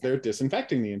because they're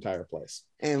disinfecting the entire place.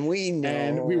 And we know.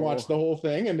 And we watch the whole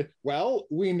thing. And, well,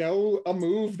 we know a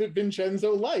move that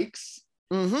Vincenzo likes.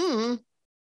 Mm-hmm.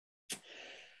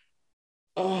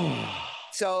 Oh.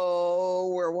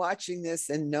 So we're watching this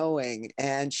and knowing,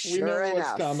 and sure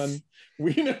enough, coming.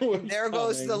 We know what's there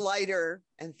goes coming. the lighter,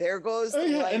 and there goes the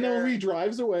lighter. And then he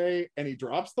drives away, and he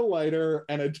drops the lighter,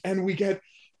 and we get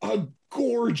a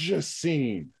gorgeous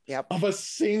scene of a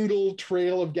single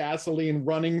trail of gasoline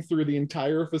running through the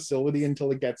entire facility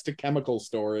until it gets to chemical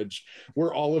storage,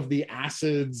 where all of the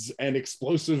acids and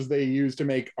explosives they use to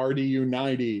make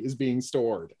RDU-90 is being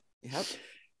stored. Yep.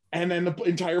 And then the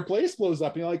entire place blows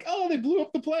up, and you're like, oh, they blew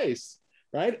up the place,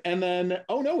 right? And then,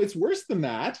 oh no, it's worse than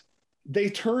that. They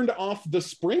turned off the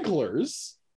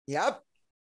sprinklers. Yep.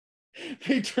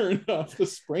 They turned off the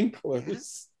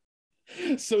sprinklers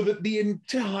so that the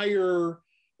entire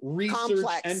research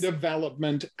and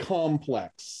development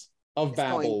complex of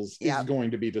Babels is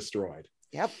going to be destroyed.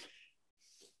 Yep.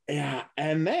 Yeah.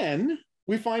 And then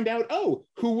we find out, oh,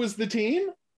 who was the team?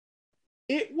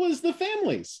 It was the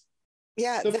families.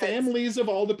 Yeah, the families of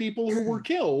all the people who were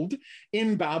killed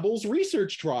in Babel's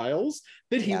research trials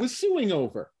that he was suing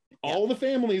over. All the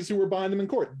families who were behind them in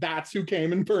court. That's who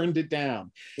came and burned it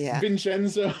down. Yeah.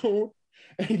 Vincenzo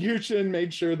and Yuchen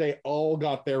made sure they all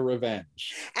got their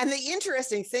revenge. And the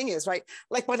interesting thing is, right,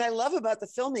 like what I love about the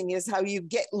filming is how you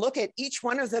look at each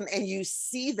one of them and you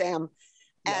see them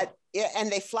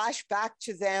and they flash back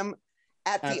to them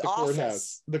at the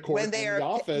office. The court when they are the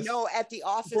office. No, at the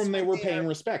office. When they were paying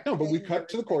respect. No, but we cut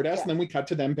to the courthouse and then we cut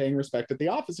to them paying respect at the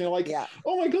office. And you're like,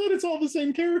 oh my God, it's all the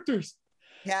same characters.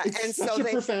 Yeah. It's and such so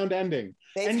a profound ending.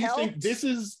 And you think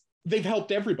they've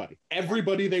helped everybody.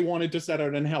 Everybody they wanted to set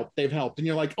out and help, they've helped. And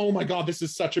you're like, oh my God, this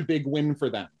is such a big win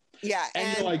for them. Yeah.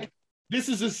 And you're like, this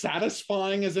is as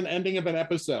satisfying as an ending of an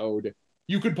episode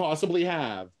you could possibly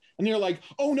have. And you're like,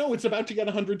 oh no, it's about to get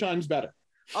 100 times better.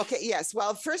 Okay, yes.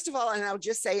 Well, first of all, and I'll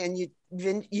just say, and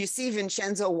you see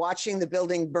Vincenzo watching the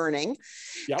building burning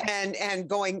and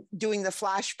doing the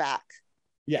flashback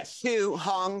to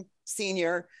Hong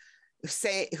Senior,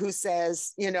 who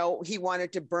says, you know, he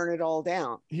wanted to burn it all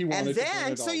down.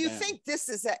 So you think this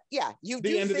is the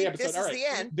end of the episode. This is the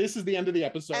end. This is the end of the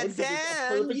episode. And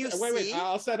then wait,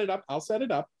 I'll set it up.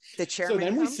 The chairman So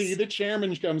then we see the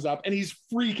chairman comes up and he's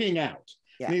freaking out.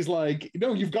 Yeah. And he's like,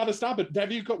 no, you've got to stop it.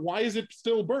 Why is it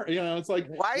still burning? You know, it's like,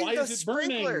 why is it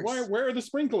burning? Where are the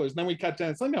sprinklers? And then we cut down.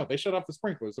 It's like, no, they shut off the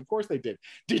sprinklers. Of course they did.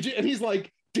 Did you? And he's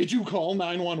like, did you call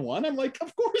 911? I'm like,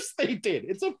 of course they did.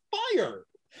 It's a fire.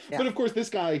 Yeah. But of course, this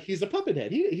guy, he's a puppet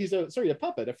head. He's a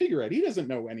puppet, a figurehead. He doesn't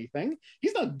know anything.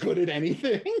 He's not good at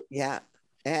anything. Yeah.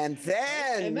 And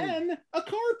then a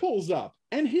car pulls up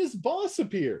and his boss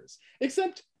appears.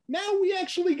 Except now we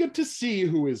actually get to see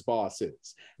who his boss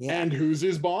is. Yeah. And who's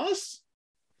his boss?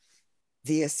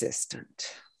 The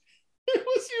assistant. It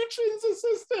was Yuchin's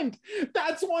assistant.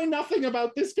 That's why nothing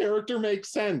about this character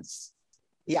makes sense.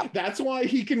 Yeah. That's why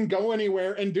he can go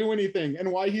anywhere and do anything,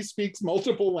 and why he speaks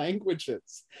multiple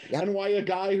languages, and why a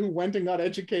guy who went and got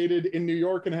educated in New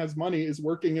York and has money is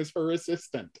working as her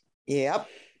assistant. Yep.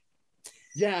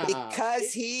 Yeah.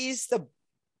 Because he's the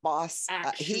boss.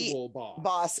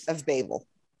 Boss of Babel.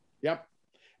 Yep.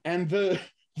 And the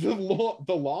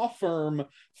law firm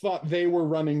thought they were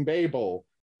running Babel,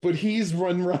 but he's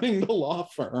running the law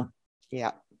firm.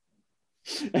 Yeah.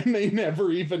 And they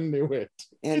never even knew it.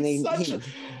 And it's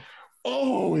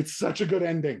such a good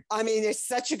ending. I mean, it's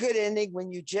such a good ending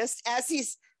when you just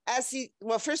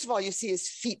well, first of all, you see his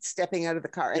feet stepping out of the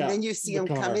car, and then you see him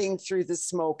coming through the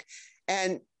smoke.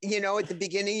 And you know, at the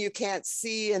beginning you can't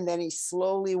see, and then he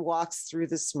slowly walks through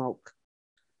the smoke.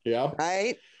 Yeah.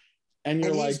 Right. And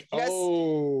you're like,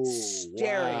 oh,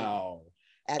 wow.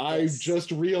 I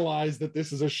just realized that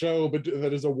this is a show, but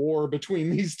that is a war between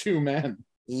these two men.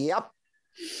 Yep.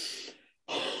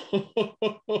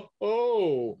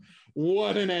 Oh,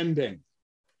 what an ending.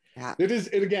 Yeah.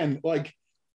 It again, like,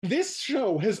 this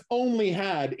show has only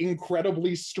had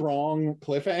incredibly strong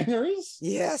cliffhangers.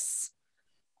 Yes.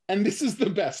 And this is the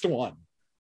best one.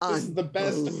 This is the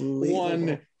best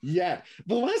one yet.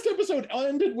 The last episode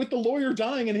ended with the lawyer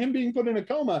dying and him being put in a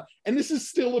coma, and this is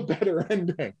still a better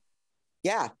ending.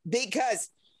 Yeah, because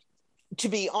to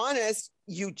be honest,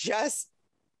 you just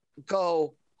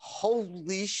go,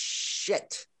 holy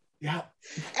shit. Yeah.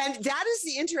 And that is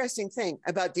the interesting thing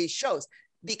about these shows,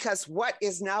 because what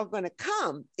is now going to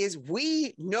come is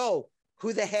we know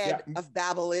who the head of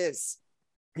Babel is.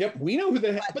 Yep, we know who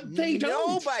the head, but they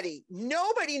don't.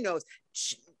 Nobody knows.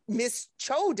 Miss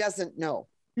Cho doesn't know.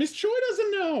 Miss Choi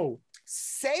doesn't know.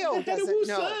 Seo doesn't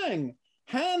know.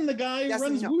 Han, the guy who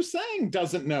runs Wu-Sang,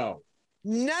 doesn't know.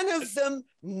 None of them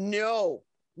know.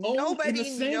 Nobody in the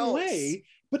same knows. way.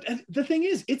 But the thing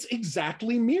is, it's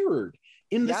exactly mirrored.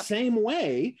 in the same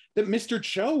way that Mr.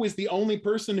 Cho is the only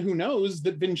person who knows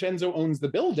that Vincenzo owns the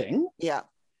building. Yeah.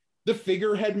 The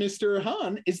figurehead, Mr.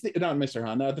 Han, not Mr.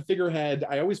 Han, the figurehead,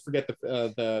 I always forget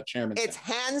the chairman. It's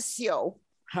Hansio.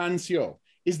 Hansio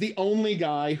is the only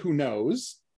guy who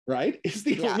knows, right? Is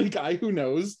the only guy who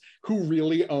knows who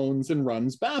really owns and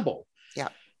runs Babel. Yeah.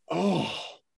 Oh,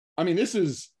 I mean,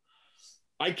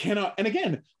 I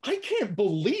can't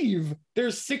believe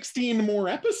there's 16 more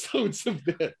episodes of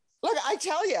this. Look, I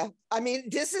tell you, I mean,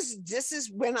 this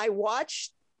is when I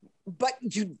watched, but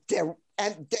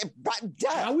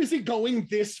how is it going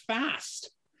this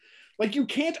fast? Like, you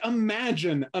can't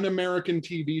imagine an American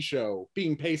TV show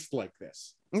being paced like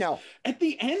this. No. At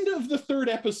the end of the third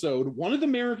episode, one of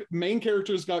the main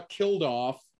characters got killed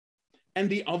off and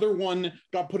the other one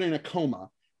got put in a coma.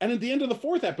 And at the end of the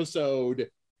fourth episode,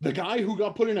 the guy who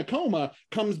got put in a coma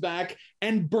comes back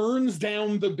and burns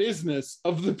down the business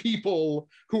of the people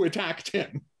who attacked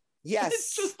him. Yes. And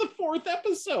it's just the fourth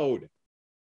episode.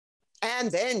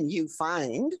 And then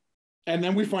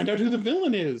we find out who the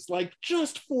villain is, like,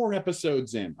 just 4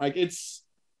 episodes in. Like, it's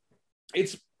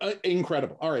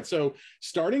incredible. All right, so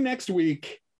starting next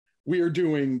week, we are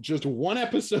doing just 1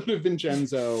 episode of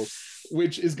Vincenzo,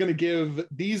 which is going to give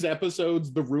these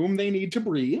episodes the room they need to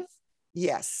breathe.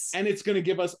 Yes. And it's going to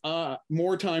give us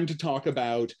more time to talk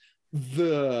about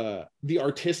the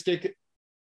artistic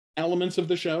elements of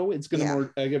the show. It's going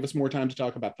to give us more time to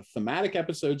talk about the thematic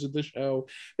episodes of the show.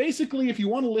 Basically, if you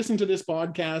want to listen to this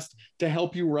podcast to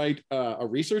help you write a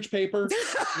research paper,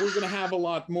 we're going to have a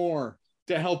lot more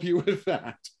to help you with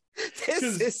that.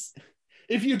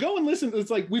 If you go and listen, it's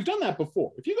like, we've done that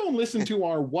before. If you go and listen to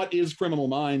our What is Criminal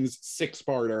Minds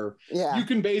 6-parter, you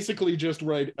can basically just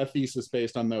write a thesis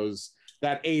based on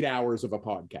that 8 hours of a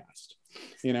podcast.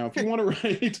 You know, if you want to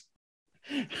write,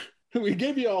 we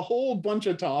gave you a whole bunch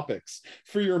of topics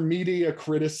for your media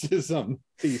criticism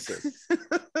thesis.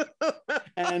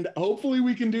 And hopefully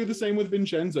we can do the same with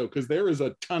Vincenzo, because there is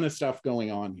a ton of stuff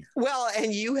going on here. Well,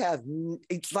 and you have,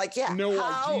 it's like, no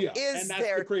idea. And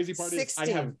that's the crazy part 16?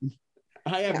 Is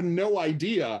I have no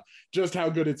idea just how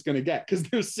good it's going to get, because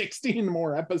there's 16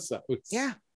 more episodes.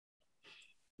 Yeah.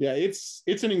 Yeah, it's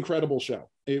an incredible show.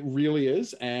 It really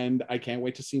is. And I can't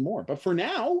wait to see more. But for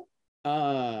now,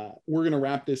 we're going to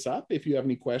wrap this up. If you have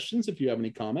any questions, if you have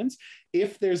any comments,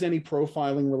 if there's any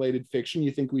profiling related fiction you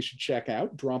think we should check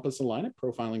out, drop us a line at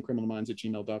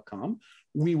profilingcriminalminds@gmail.com.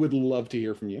 We would love to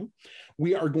hear from you.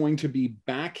 We are going to be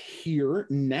back here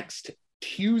next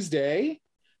Tuesday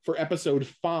for episode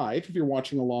 5. If you're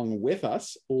watching along with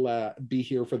us, we'll be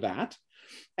here for that.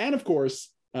 And of course,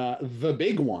 the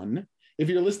big one, if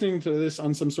you're listening to this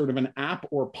on some sort of an app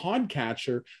or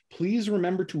podcatcher, please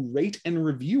remember to rate and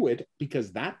review it,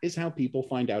 because that is how people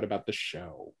find out about the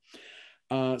show.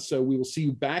 So we will see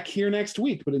you back here next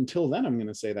week. But until then, I'm going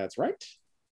to say that's right.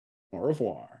 Au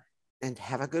revoir. And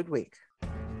have a good week.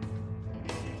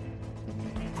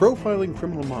 Profiling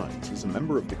Criminal Minds is a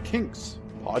member of the Kinks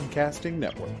Podcasting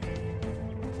Network.